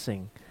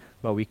blessing,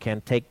 but we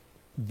can take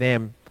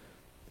them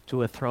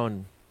to a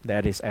throne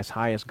that is as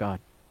high as God.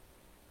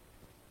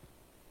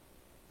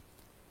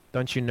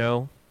 Don't you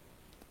know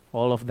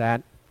all of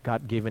that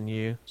God given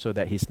you so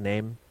that His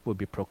name will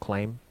be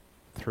proclaimed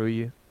through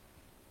you?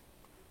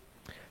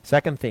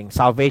 Second thing,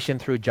 salvation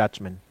through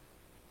judgment.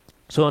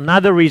 So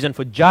another reason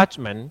for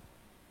judgment,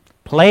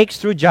 plagues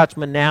through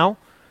judgment now,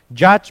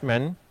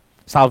 judgment,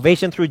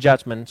 salvation through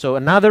judgment. So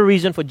another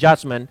reason for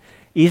judgment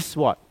is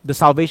what? The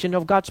salvation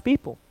of God's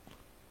people.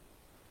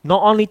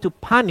 Not only to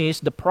punish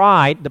the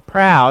pride, the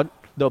proud,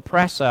 the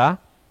oppressor,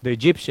 the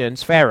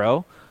Egyptians,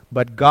 Pharaoh,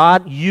 but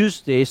God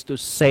used this to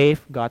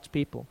save God's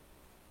people.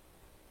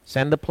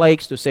 Send the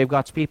plagues to save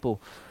God's people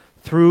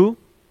through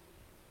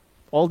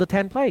all the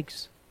 10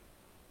 plagues.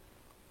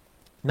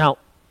 Now,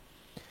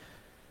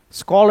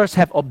 scholars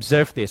have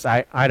observed this.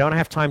 I don't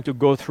have time to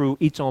go through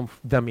each of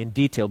them in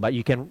detail, but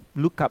you can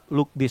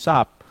look this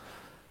up.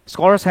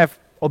 Scholars have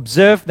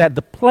observed that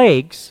the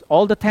plagues,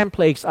 all the 10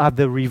 plagues, are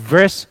the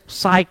reverse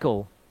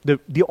cycle,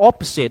 the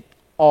opposite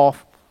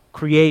of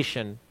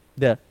creation,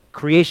 the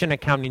creation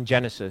account in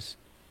Genesis.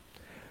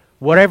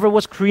 Whatever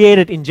was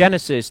created in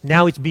Genesis,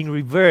 now it's being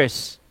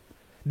reversed.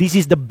 This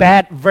is the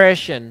bad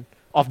version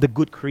of the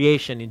good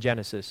creation in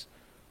Genesis,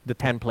 the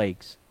 10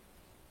 plagues.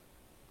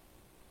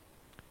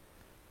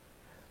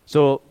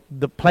 So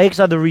the plagues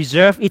are the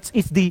reserve. It's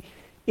the,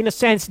 in a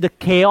sense, the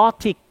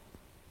chaotic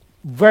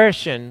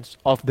versions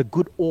of the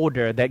good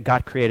order that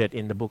God created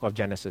in the book of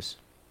Genesis.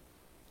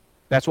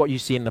 That's what you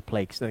see in the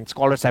plagues. And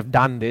scholars have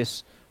done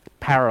this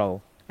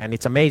parallel, and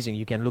it's amazing.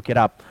 You can look it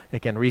up. You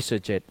can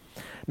research it.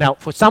 Now,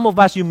 for some of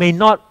us, you may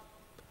not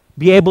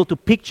be able to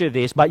picture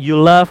this, but you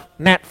love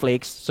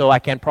Netflix, so I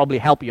can probably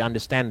help you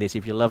understand this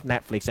if you love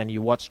Netflix and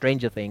you watch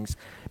Stranger Things.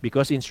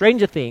 Because in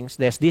Stranger Things,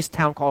 there's this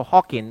town called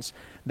Hawkins,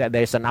 that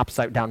there's an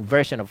upside-down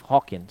version of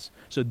Hawkins.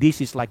 So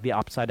this is like the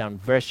upside-down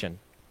version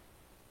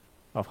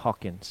of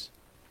Hawkins.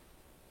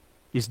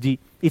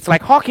 It's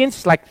like Hawkins,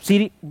 it's like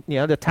city,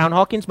 the town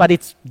Hawkins, but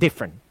it's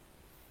different.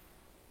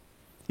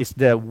 It's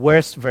the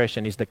worst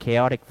version, it's the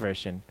chaotic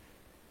version,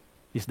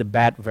 it's the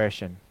bad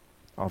version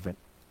of it.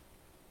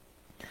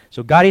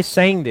 So God is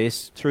saying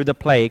this through the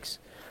plagues.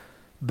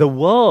 The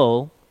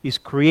world is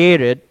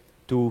created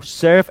to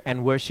serve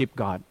and worship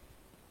God.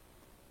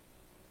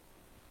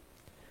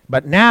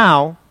 But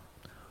now,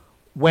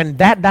 when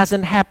that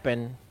doesn't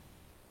happen,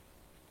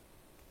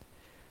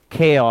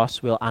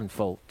 chaos will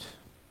unfold.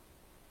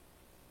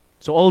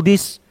 So all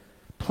these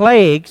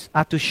plagues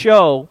are to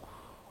show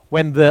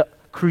when the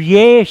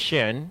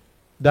creation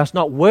does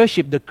not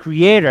worship the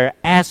Creator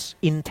as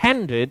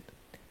intended,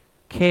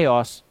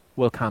 chaos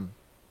will come.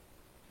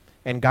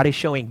 And God is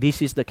showing this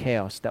is the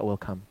chaos that will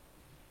come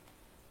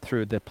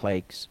through the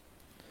plagues.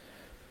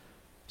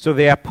 So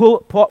there are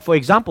poor, for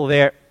example,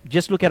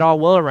 just look at our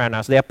world around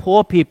us. There are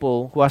poor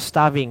people who are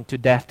starving to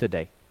death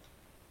today.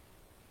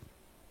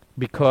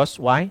 Because,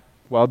 why?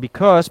 Well,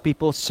 because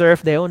people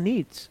serve their own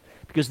needs.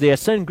 Because there are a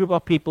certain group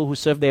of people who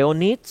serve their own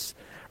needs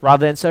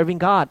rather than serving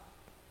God.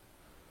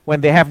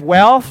 When they have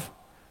wealth,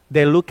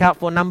 they look out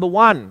for number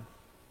one,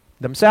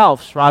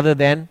 themselves, rather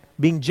than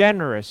being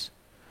generous.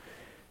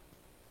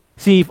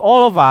 See, if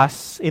all of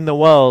us in the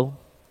world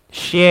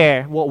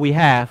share what we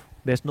have,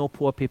 there's no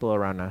poor people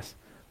around us.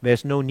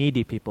 There's no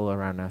needy people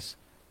around us.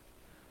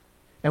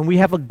 And we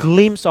have a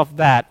glimpse of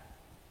that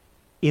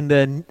in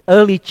the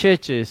early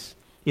churches,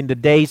 in the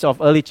days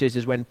of early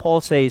churches, when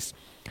Paul says,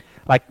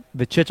 like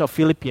the church of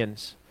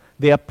Philippians,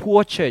 they are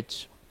poor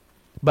church,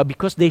 but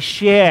because they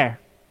share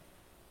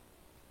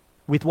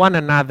with one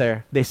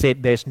another, they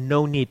said there's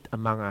no need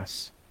among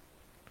us.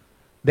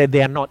 That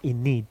they are not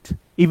in need,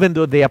 even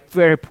though they are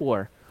very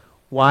poor.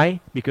 Why?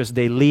 Because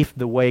they live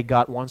the way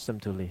God wants them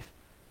to live,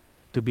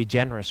 to be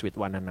generous with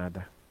one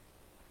another.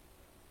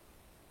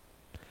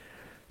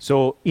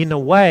 So in a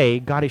way,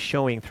 God is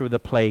showing through the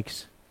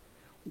plagues,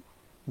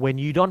 when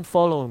you don't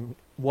follow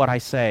what I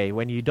say,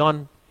 when you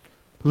don't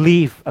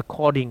live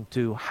according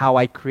to how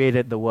I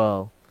created the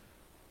world,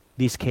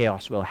 this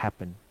chaos will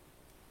happen.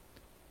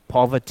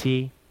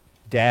 Poverty,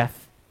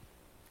 death,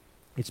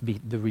 it's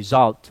the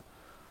result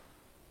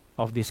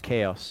of this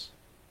chaos.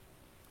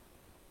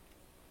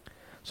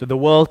 So the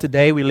world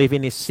today we live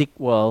in is sick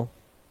world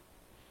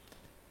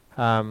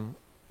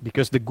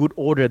because the good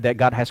order that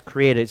God has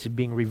created is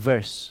being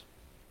reversed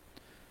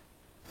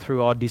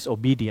through our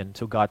disobedience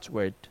to God's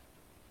word.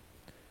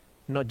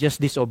 Not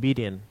just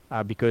disobedient,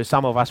 because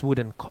some of us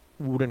wouldn't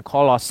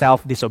call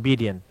ourselves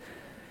disobedient.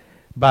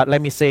 But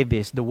let me say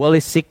this, the world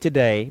is sick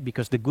today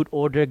because the good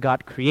order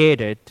God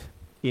created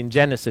in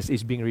Genesis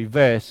is being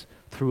reversed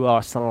through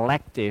our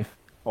selective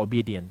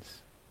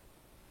obedience.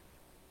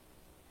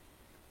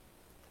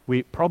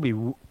 We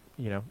probably,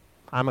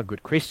 I'm a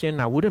good Christian,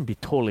 I wouldn't be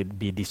totally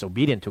be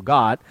disobedient to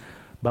God,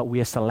 but we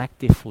are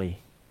selectively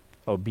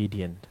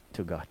obedient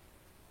to God.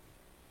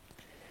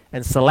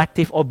 And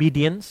selective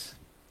obedience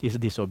is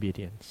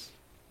disobedience.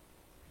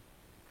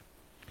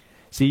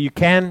 See, you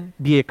can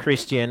be a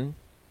Christian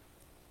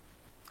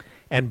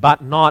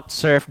but not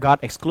serve God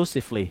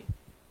exclusively.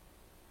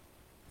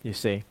 You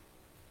see,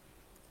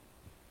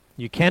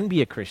 you can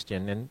be a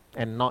Christian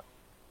and not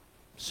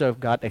serve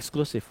God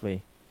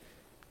exclusively.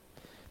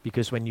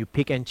 Because when you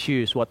pick and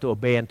choose what to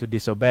obey and to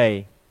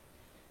disobey,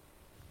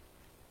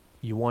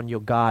 you want your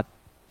God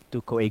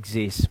to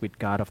coexist with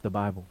God of the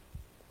Bible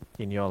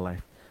in your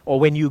life. Or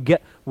when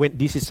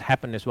this has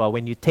happened as well,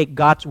 when you take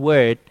God's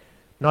word,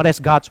 not as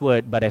God's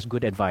word, but as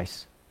good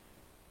advice.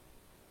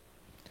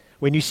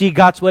 When you see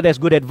God's word as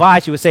good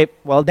advice, you will say,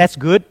 well, that's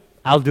good,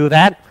 I'll do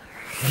that.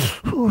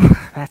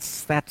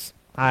 That's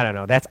I don't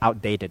know, that's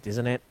outdated,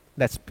 isn't it?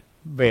 That's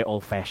very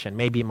old-fashioned.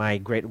 Maybe my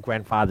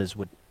great-grandfathers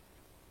would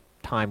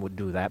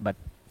do that, but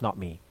not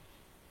me.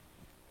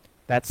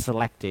 That's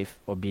selective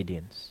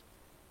obedience.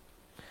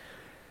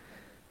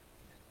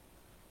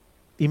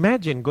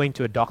 Imagine going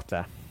to a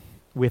doctor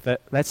with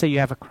let's say you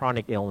have a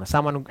chronic illness.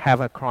 Someone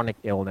have a chronic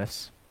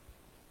illness.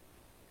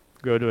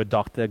 Go to a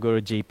doctor, go to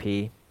a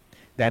GP.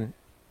 Then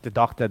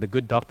the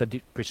good doctor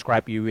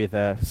prescribe you with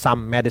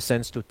some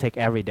medicines to take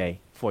every day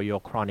for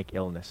your chronic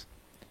illness.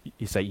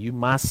 You say, you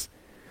must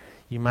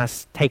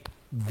take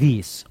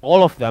these,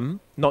 all of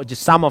them, not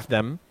just some of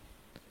them,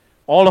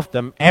 all of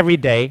them every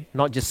day,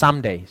 not just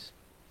some days.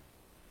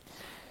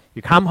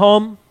 You come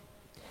home,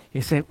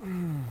 you say,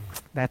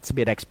 that's a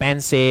bit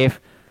expensive,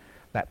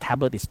 that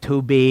tablet is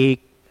too big,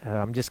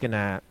 I'm just going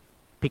to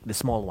pick the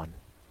small one.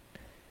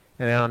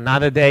 And then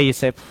another day you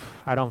say,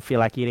 I don't feel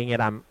like eating it,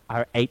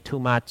 I ate too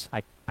much,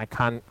 I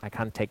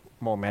can't take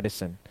more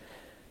medicine.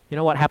 You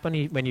know what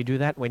happens when you do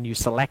that? When you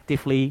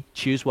selectively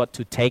choose what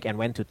to take and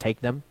when to take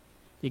them,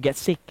 you get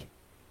sick.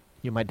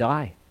 You might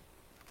die.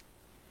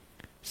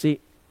 See,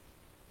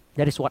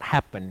 that is what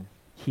happened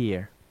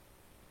here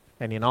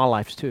and in our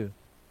lives too.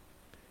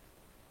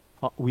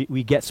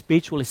 We get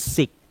spiritually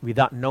sick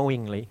without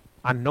unknowingly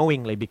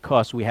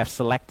because we have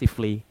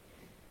selectively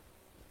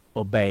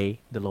obeyed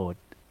the Lord.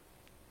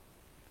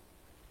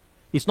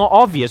 It's not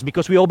obvious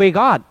because we obey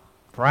God,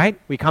 right?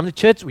 We come to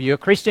church, you're a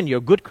Christian, you're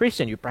a good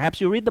Christian,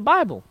 perhaps you read the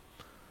Bible.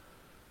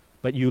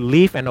 But you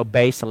live and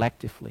obey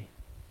selectively.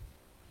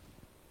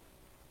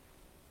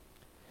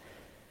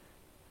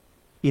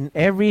 In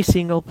every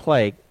single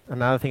plague,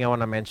 another thing I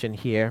want to mention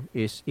here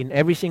is in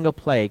every single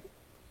plague,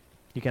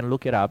 you can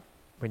look it up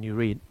when you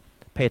read.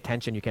 Pay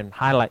attention, you can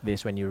highlight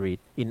this when you read.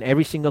 In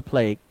every single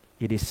plague,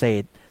 it is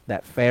said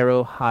that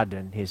Pharaoh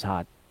hardened his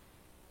heart.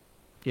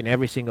 In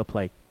every single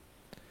plague.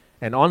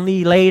 And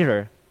only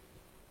later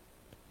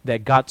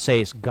that God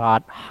says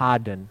God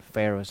hardened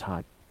Pharaoh's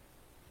heart.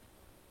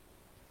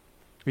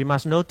 We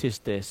must notice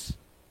this.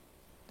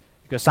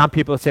 Because some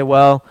people say,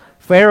 well,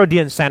 Pharaoh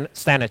didn't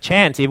stand a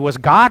chance. It was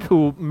God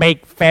who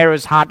made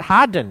Pharaoh's heart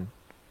harden.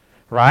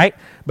 Right?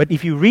 But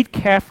if you read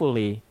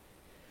carefully,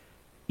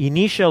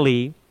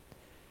 initially,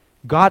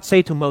 God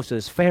said to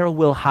Moses, Pharaoh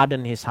will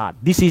harden his heart.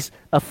 This is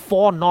a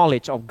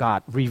foreknowledge of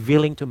God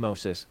revealing to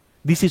Moses.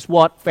 This is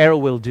what Pharaoh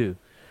will do.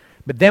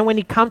 But then when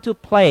it comes to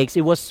plagues,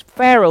 it was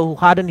Pharaoh who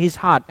hardened his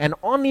heart. And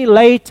only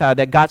later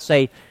that God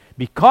said,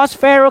 because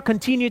Pharaoh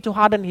continued to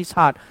harden his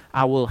heart,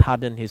 I will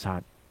harden his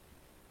heart.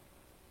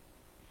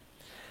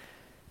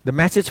 The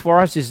message for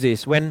us is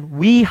this. When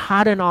we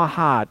harden our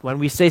heart, when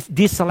we say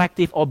this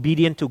selective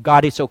obedience to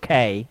God is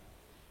okay,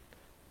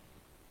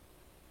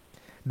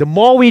 the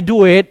more we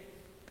do it,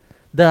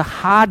 the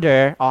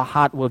harder our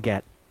heart will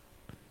get.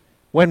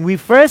 When we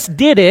first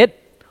did it,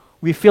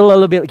 we feel a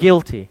little bit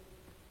guilty.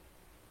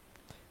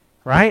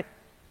 Right?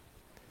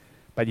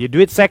 But you do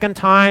it second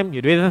time,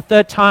 you do it the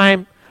third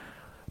time.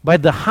 By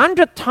the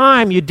 100th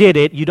time you did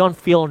it, you don't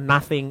feel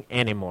nothing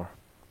anymore.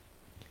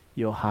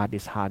 Your heart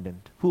is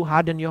hardened. Who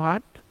hardened your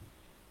heart?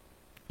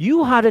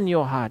 You harden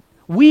your heart.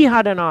 We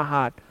harden our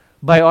heart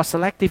by our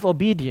selective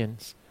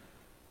obedience.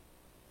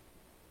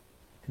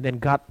 And then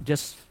God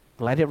just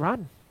let it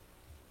run.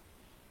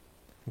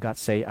 God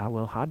say, I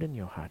will harden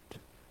your heart,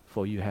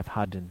 for you have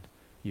hardened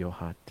your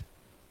heart.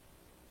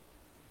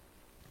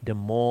 The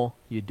more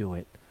you do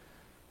it,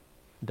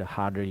 the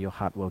harder your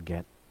heart will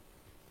get.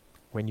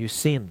 When you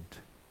sinned,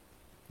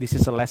 this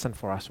is a lesson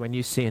for us. When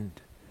you sinned,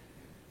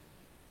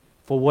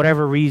 for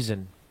whatever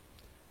reason,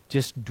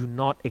 just do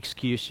not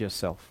excuse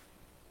yourself.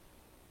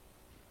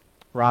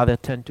 Rather,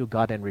 turn to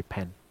God and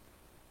repent.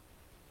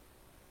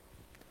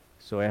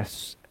 So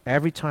as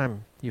every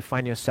time you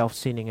find yourself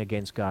sinning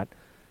against God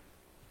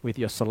with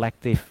your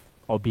selective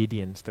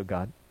obedience to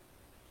God,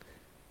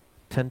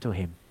 turn to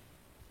Him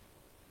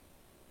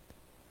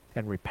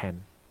and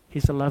repent.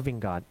 He's a loving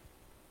God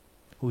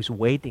who is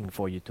waiting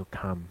for you to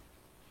come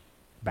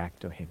back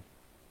to Him.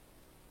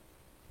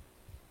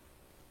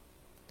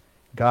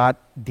 God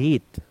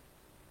did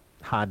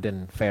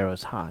harden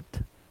Pharaoh's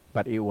heart,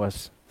 but it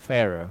was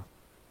Pharaoh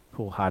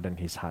who hardened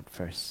his heart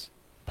first.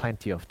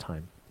 Plenty of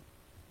time.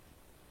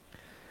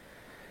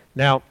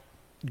 Now,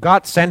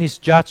 God sent His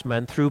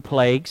judgment through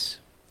plagues.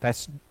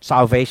 That's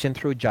salvation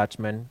through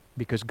judgment,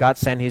 because God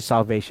sent His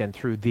salvation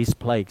through these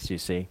plagues, you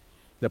see.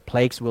 The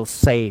plagues will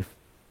save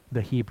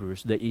the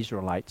Hebrews, the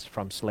Israelites,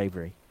 from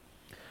slavery.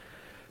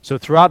 So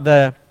throughout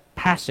the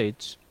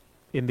passage,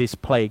 in this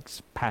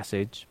plagues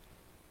passage,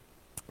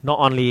 not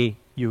only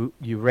you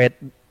read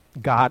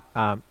God,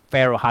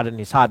 Pharaoh hardened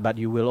his heart, but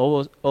you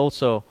will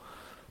also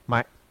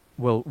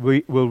will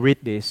read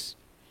this.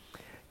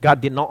 God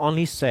did not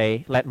only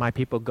say, let my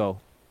people go.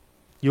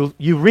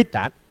 You read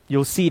that,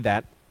 you'll see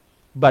that.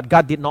 But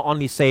God did not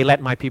only say,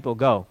 let my people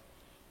go.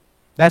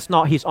 That's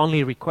not his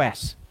only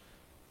request.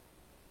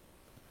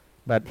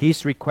 But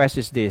his request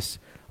is this: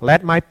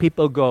 let my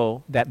people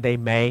go that they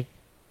may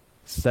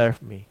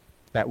serve me.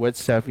 That word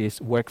serve is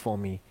work for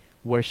me,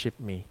 worship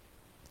me,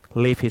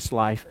 live his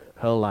life,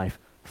 her life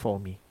for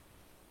me.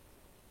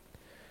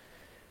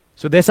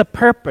 So there's a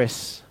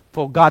purpose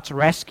for God's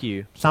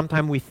rescue.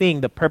 Sometimes we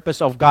think the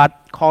purpose of God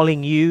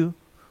calling you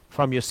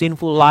from your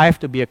sinful life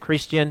to be a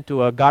Christian,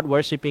 to a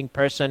God-worshipping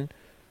person,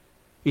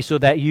 is so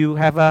that you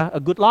have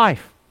a good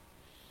life.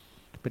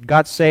 But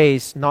God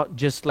says, not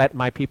just let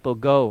my people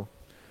go,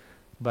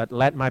 but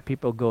let my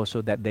people go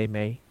so that they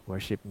may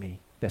worship me.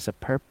 There's a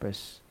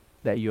purpose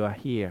that you are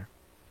here.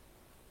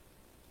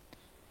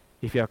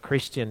 If you're a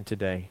Christian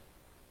today,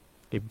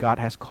 if God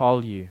has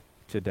called you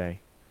today,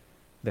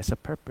 there's a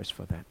purpose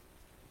for that.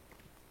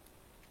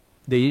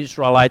 The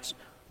Israelites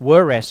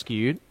were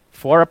rescued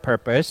for a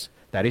purpose,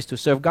 that is to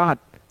serve God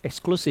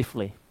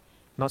exclusively,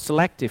 not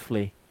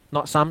selectively,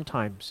 not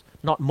sometimes,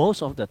 not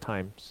most of the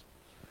times,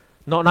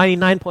 not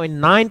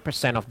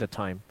 99.9% of the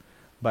time,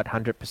 but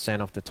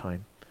 100% of the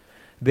time.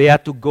 They are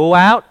to go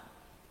out.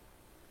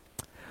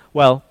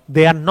 Well,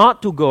 they are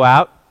not to go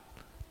out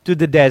to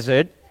the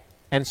desert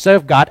and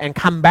serve God and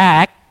come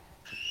back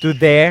to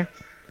their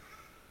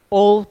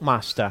old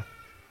master.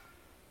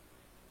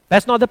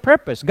 That's not the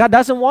purpose. God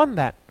doesn't want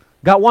that.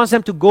 God wants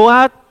them to go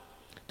out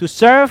to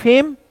serve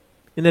Him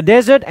in the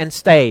desert and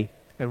stay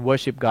and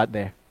worship God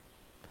there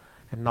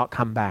and not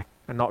come back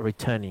and not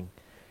returning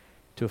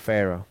to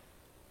Pharaoh.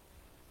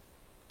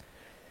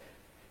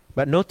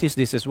 But notice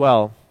this as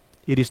well.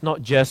 It is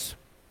not just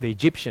the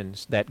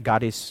Egyptians that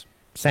God is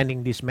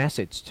sending this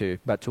message to,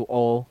 but to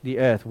all the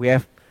earth. We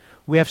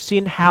have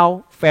seen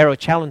how Pharaoh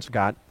challenged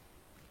God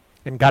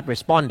and God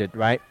responded,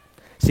 right?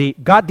 See,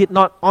 God did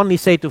not only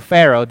say to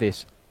Pharaoh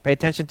this, pay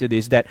attention to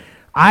this, that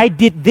I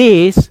did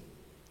this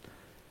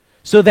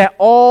so that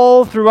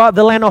all throughout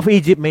the land of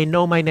Egypt may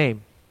know my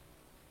name.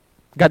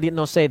 God did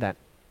not say that.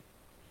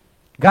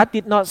 God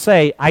did not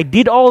say, I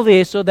did all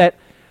this so that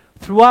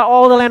throughout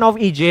all the land of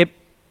Egypt,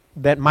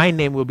 that my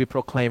name will be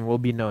proclaimed, will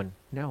be known.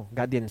 No,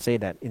 God didn't say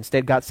that.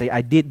 Instead, God said,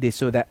 I did this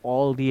so that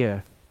all the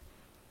earth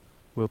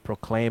will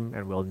proclaim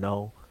and will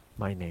know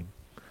my name.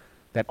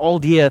 That all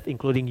the earth,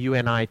 including you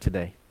and I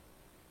today,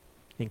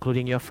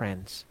 including your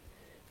friends,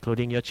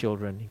 including your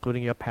children,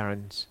 including your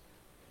parents,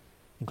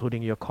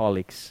 including your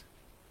colleagues.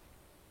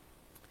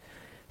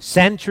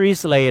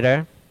 Centuries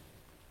later,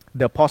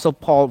 the Apostle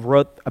Paul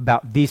wrote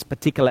about this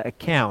particular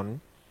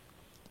account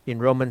in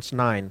Romans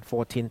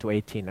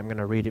 9:14-18. I'm going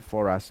to read it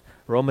for us.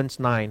 Romans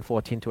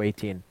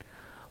 9:14-18.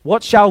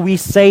 What shall we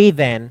say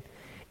then?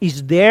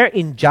 Is there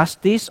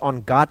injustice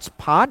on God's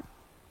part?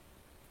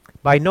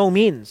 By no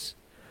means.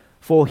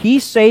 For he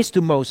says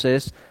to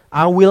Moses,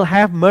 I will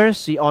have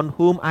mercy on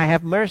whom I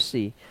have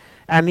mercy,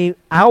 and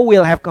I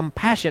will have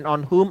compassion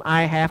on whom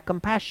I have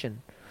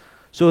compassion.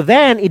 So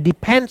then it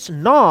depends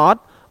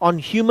not on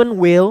human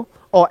will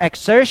or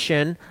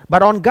exertion,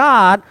 but on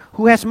God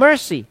who has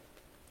mercy.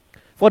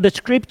 For the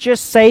scripture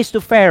says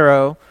to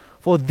Pharaoh,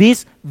 for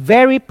this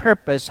very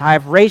purpose I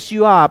have raised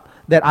you up,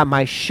 that I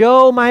might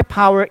show my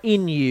power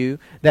in you,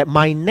 that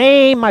my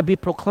name might be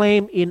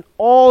proclaimed in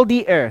all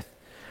the earth.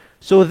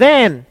 So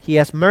then he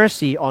has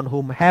mercy on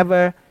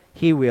whomever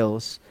he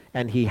wills,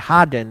 and he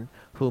hardened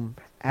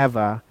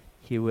whomever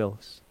he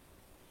wills.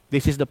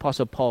 This is the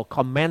Apostle Paul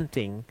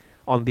commenting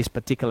on this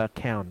particular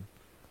account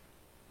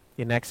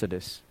in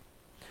Exodus.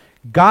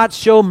 God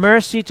showed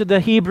mercy to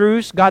the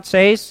Hebrews, God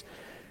says,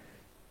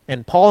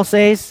 and Paul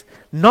says,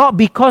 not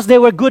because they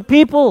were good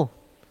people,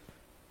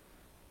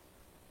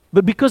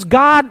 but because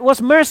God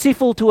was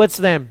merciful towards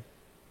them.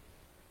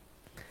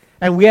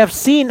 And we have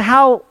seen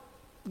how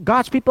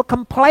God's people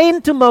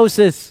complained to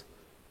Moses,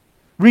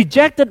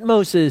 rejected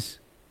Moses,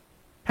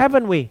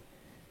 haven't we?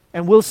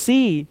 And we'll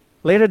see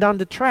later down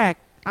the track,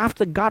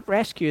 after God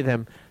rescued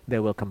them, they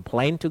will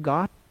complain to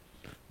God,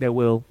 they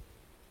will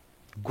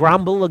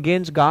grumble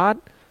against God,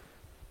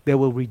 they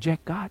will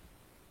reject God,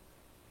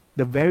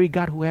 the very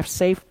God who have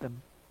saved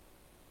them.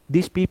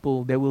 These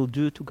people, they will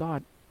do to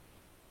God.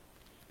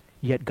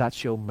 Yet God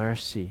showed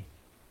mercy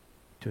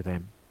to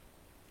them.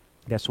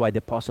 That's why the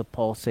Apostle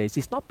Paul says,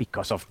 it's not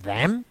because of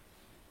them,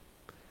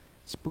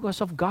 it's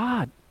because of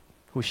God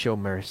who showed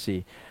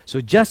mercy. So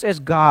just as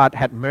God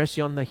had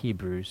mercy on the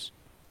Hebrews,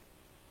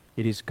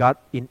 it is God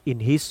in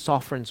His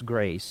sovereign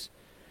grace,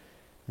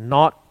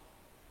 not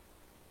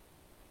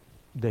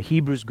the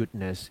Hebrews'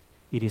 goodness.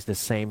 It is the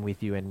same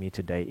with you and me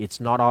today.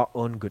 It's not our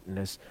own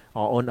goodness,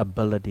 our own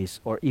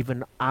abilities, or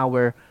even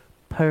our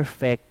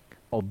perfect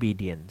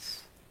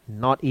obedience.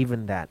 Not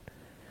even that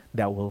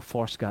will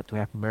force God to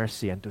have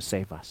mercy and to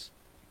save us.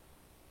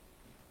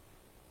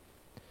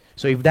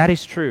 So if that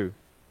is true,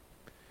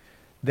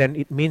 then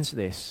it means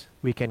this: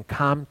 we can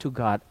come to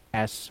God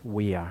as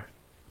we are.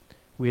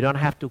 We don't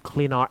have to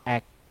clean our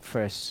act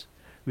first.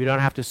 We don't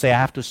have to say, I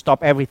have to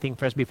stop everything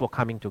first before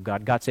coming to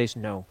God. God says,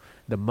 no.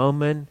 The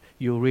moment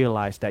you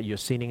realize that you're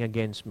sinning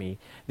against me,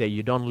 that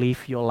you don't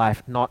live your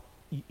life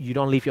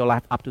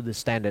up to the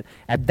standard,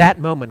 at that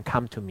moment,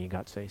 come to me,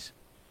 God says.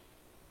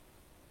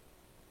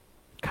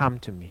 Come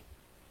to me.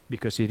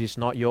 Because it is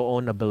not your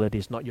own ability,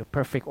 it's not your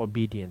perfect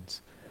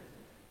obedience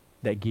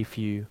that give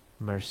you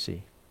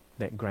mercy,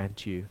 that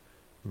grant you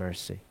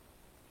mercy.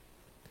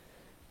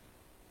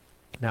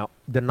 Now,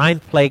 the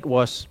 9th plague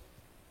was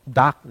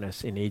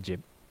darkness in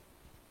Egypt.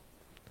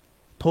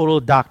 Total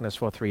darkness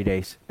for 3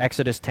 days.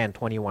 Exodus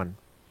 10:21.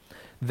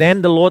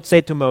 Then the Lord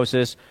said to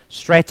Moses,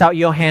 stretch out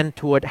your hand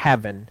toward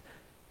heaven,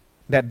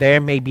 that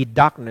there may be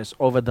darkness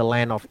over the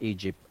land of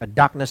Egypt, a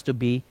darkness to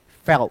be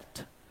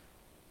felt.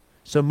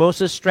 So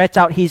Moses stretched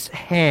out his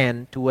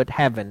hand toward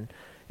heaven,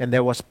 and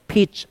there was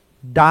pitch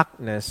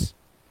darkness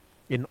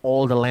in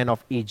all the land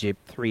of Egypt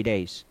 3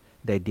 days.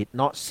 They did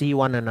not see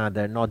one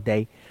another, nor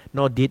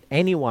did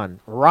anyone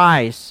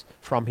rise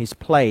from his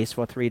place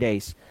for 3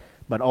 days.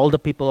 But all the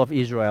people of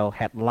Israel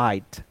had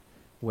light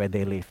where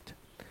they lived.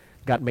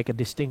 God make a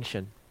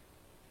distinction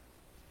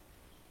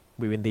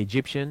between the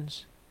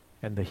Egyptians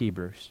and the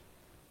Hebrews.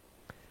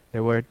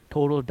 There were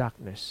total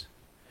darkness.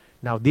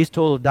 Now this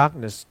total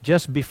darkness,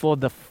 just before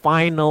the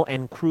final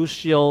and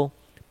crucial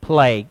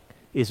plague,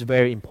 is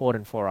very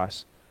important for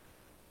us,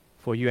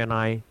 for you and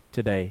I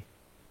today.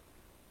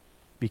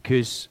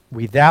 Because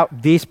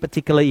without this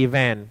particular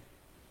event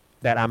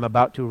that I'm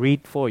about to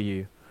read for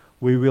you,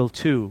 we will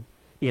too,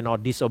 in our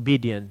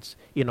disobedience,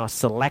 in our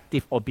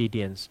selective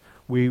obedience,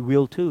 we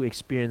will too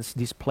experience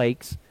these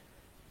plagues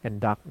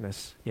and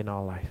darkness in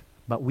our life.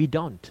 But we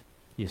don't,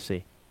 you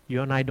see.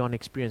 You and I don't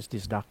experience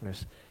this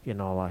darkness in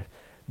our life.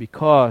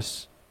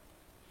 Because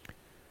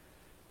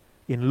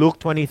in Luke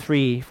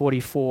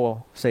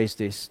 23:44 says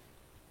this,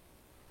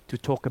 to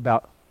talk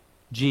about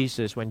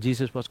Jesus, when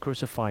Jesus was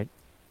crucified.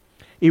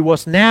 It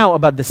was now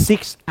about the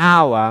 6th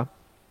hour,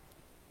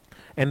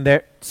 and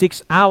the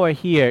 6th hour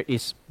here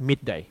is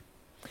midday.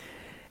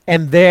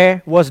 And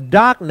there was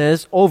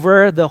darkness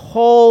over the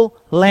whole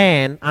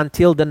land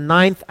until the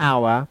 9th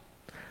hour,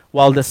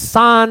 while the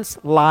sun's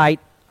light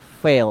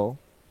fell,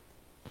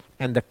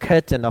 and the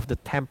curtain of the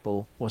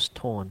temple was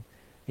torn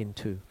in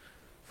two.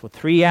 For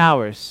 3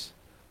 hours,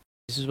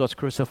 Jesus was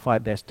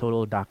crucified. There's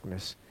total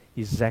darkness,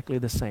 exactly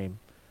the same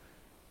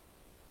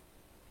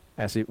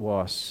as it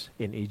was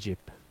in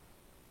Egypt.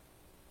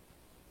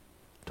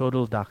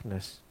 Total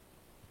darkness.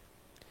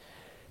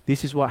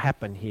 This is what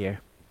happened here.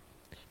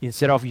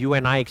 Instead of you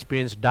and I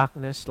experience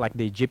darkness like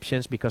the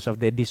Egyptians because of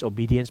their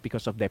disobedience,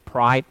 because of their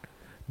pride,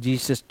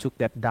 Jesus took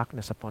that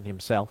darkness upon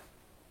himself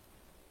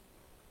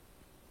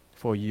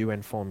for you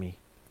and for me,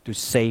 to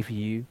save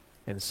you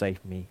and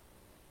save me.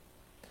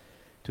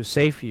 To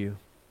save you,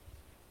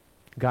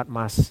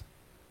 God's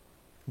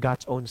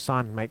own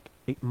Son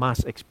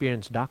must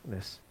experience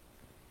darkness,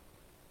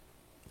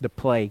 the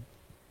plague.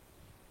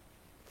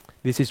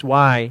 This is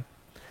why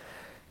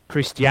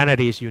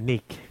Christianity is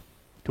unique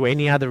to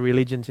any other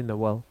religions in the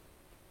world.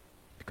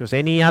 Because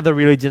any other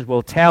religion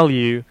will tell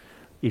you,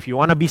 if you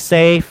want to be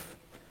safe,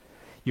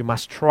 you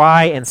must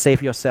try and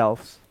save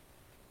yourselves.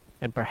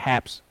 And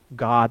perhaps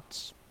God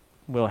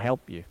will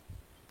help you,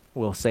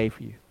 will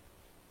save you.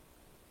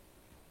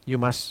 You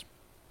must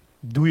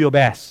do your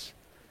best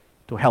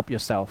to help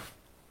yourself.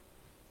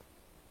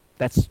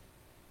 That's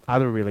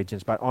other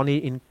religions, but only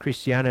in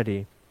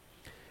Christianity,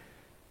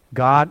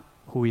 God,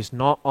 who is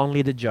not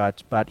only the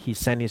judge, but he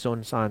sent his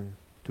own Son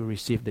to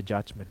receive the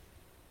judgment.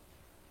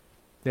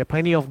 There are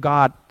plenty of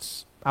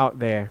gods out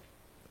there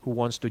who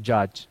wants to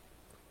judge,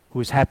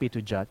 who is happy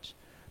to judge,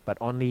 but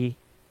only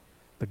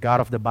the God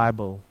of the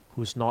Bible,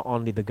 who's not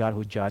only the God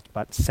who judged,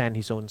 but sent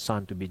his own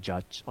Son to be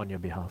judged on your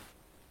behalf,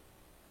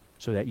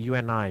 so that you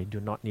and I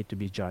do not need to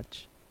be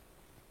judged.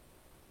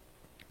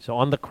 So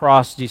on the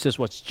cross, Jesus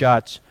was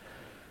judged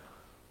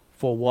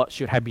for what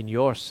should have been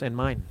yours and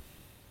mine.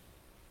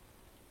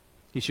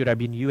 It should have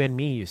been you and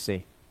me, you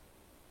see.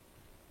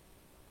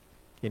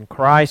 In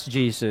Christ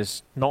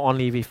Jesus, not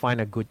only we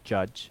find a good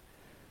judge,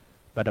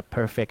 but a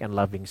perfect and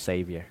loving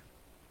Savior.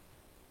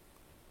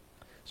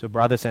 So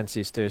brothers and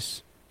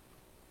sisters,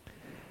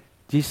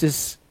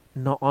 Jesus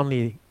not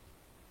only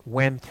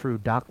went through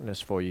darkness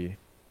for you,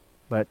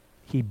 but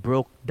he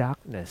broke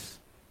darkness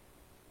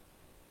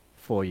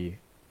for you.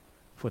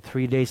 For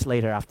 3 days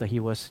later, after he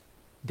was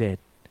dead,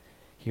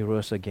 he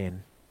rose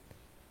again.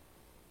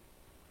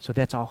 So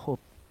that's our hope.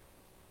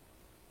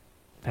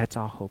 That's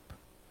our hope.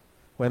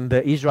 When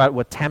the Israelites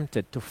were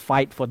tempted to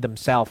fight for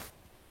themselves,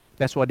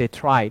 that's what they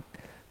tried.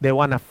 They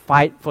want to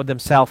fight for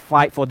themselves,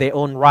 fight for their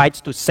own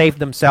rights, to save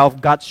themselves.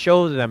 God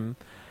showed them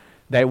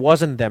that it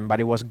wasn't them, but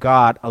it was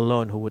God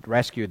alone who would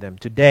rescue them.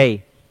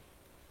 Today,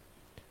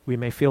 we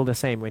may feel the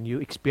same when you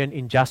experience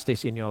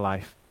injustice in your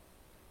life.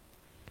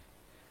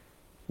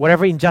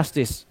 Whatever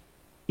injustice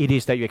it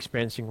is that you're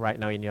experiencing right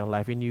now in your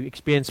life, when you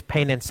experience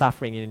pain and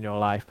suffering in your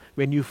life,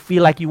 when you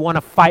feel like you want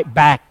to fight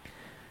back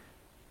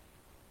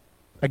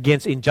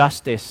against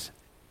injustice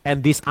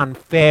and this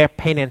unfair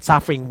pain and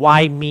suffering,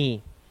 why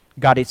me?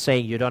 God is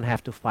saying, you don't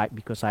have to fight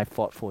because I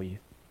fought for you.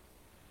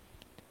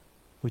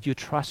 Would you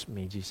trust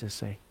me, Jesus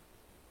say,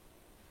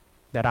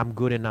 that I'm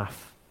good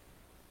enough,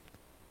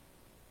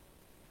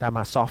 that I'm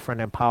a sovereign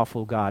and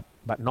powerful God,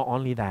 but not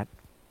only that,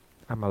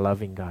 I'm a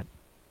loving God.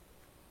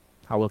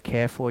 I will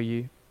care for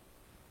you.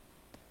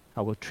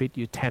 I will treat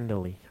you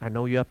tenderly. I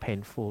know you're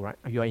painful, right?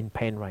 You're in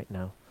pain right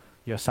now.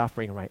 You're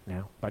suffering right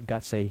now. But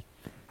God say,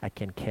 I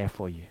can care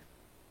for you.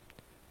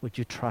 Would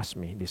you trust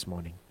me this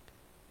morning?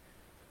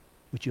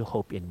 Would you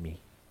hope in me?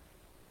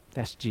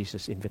 That's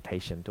Jesus'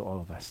 invitation to all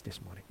of us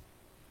this morning.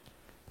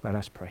 Let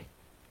us pray.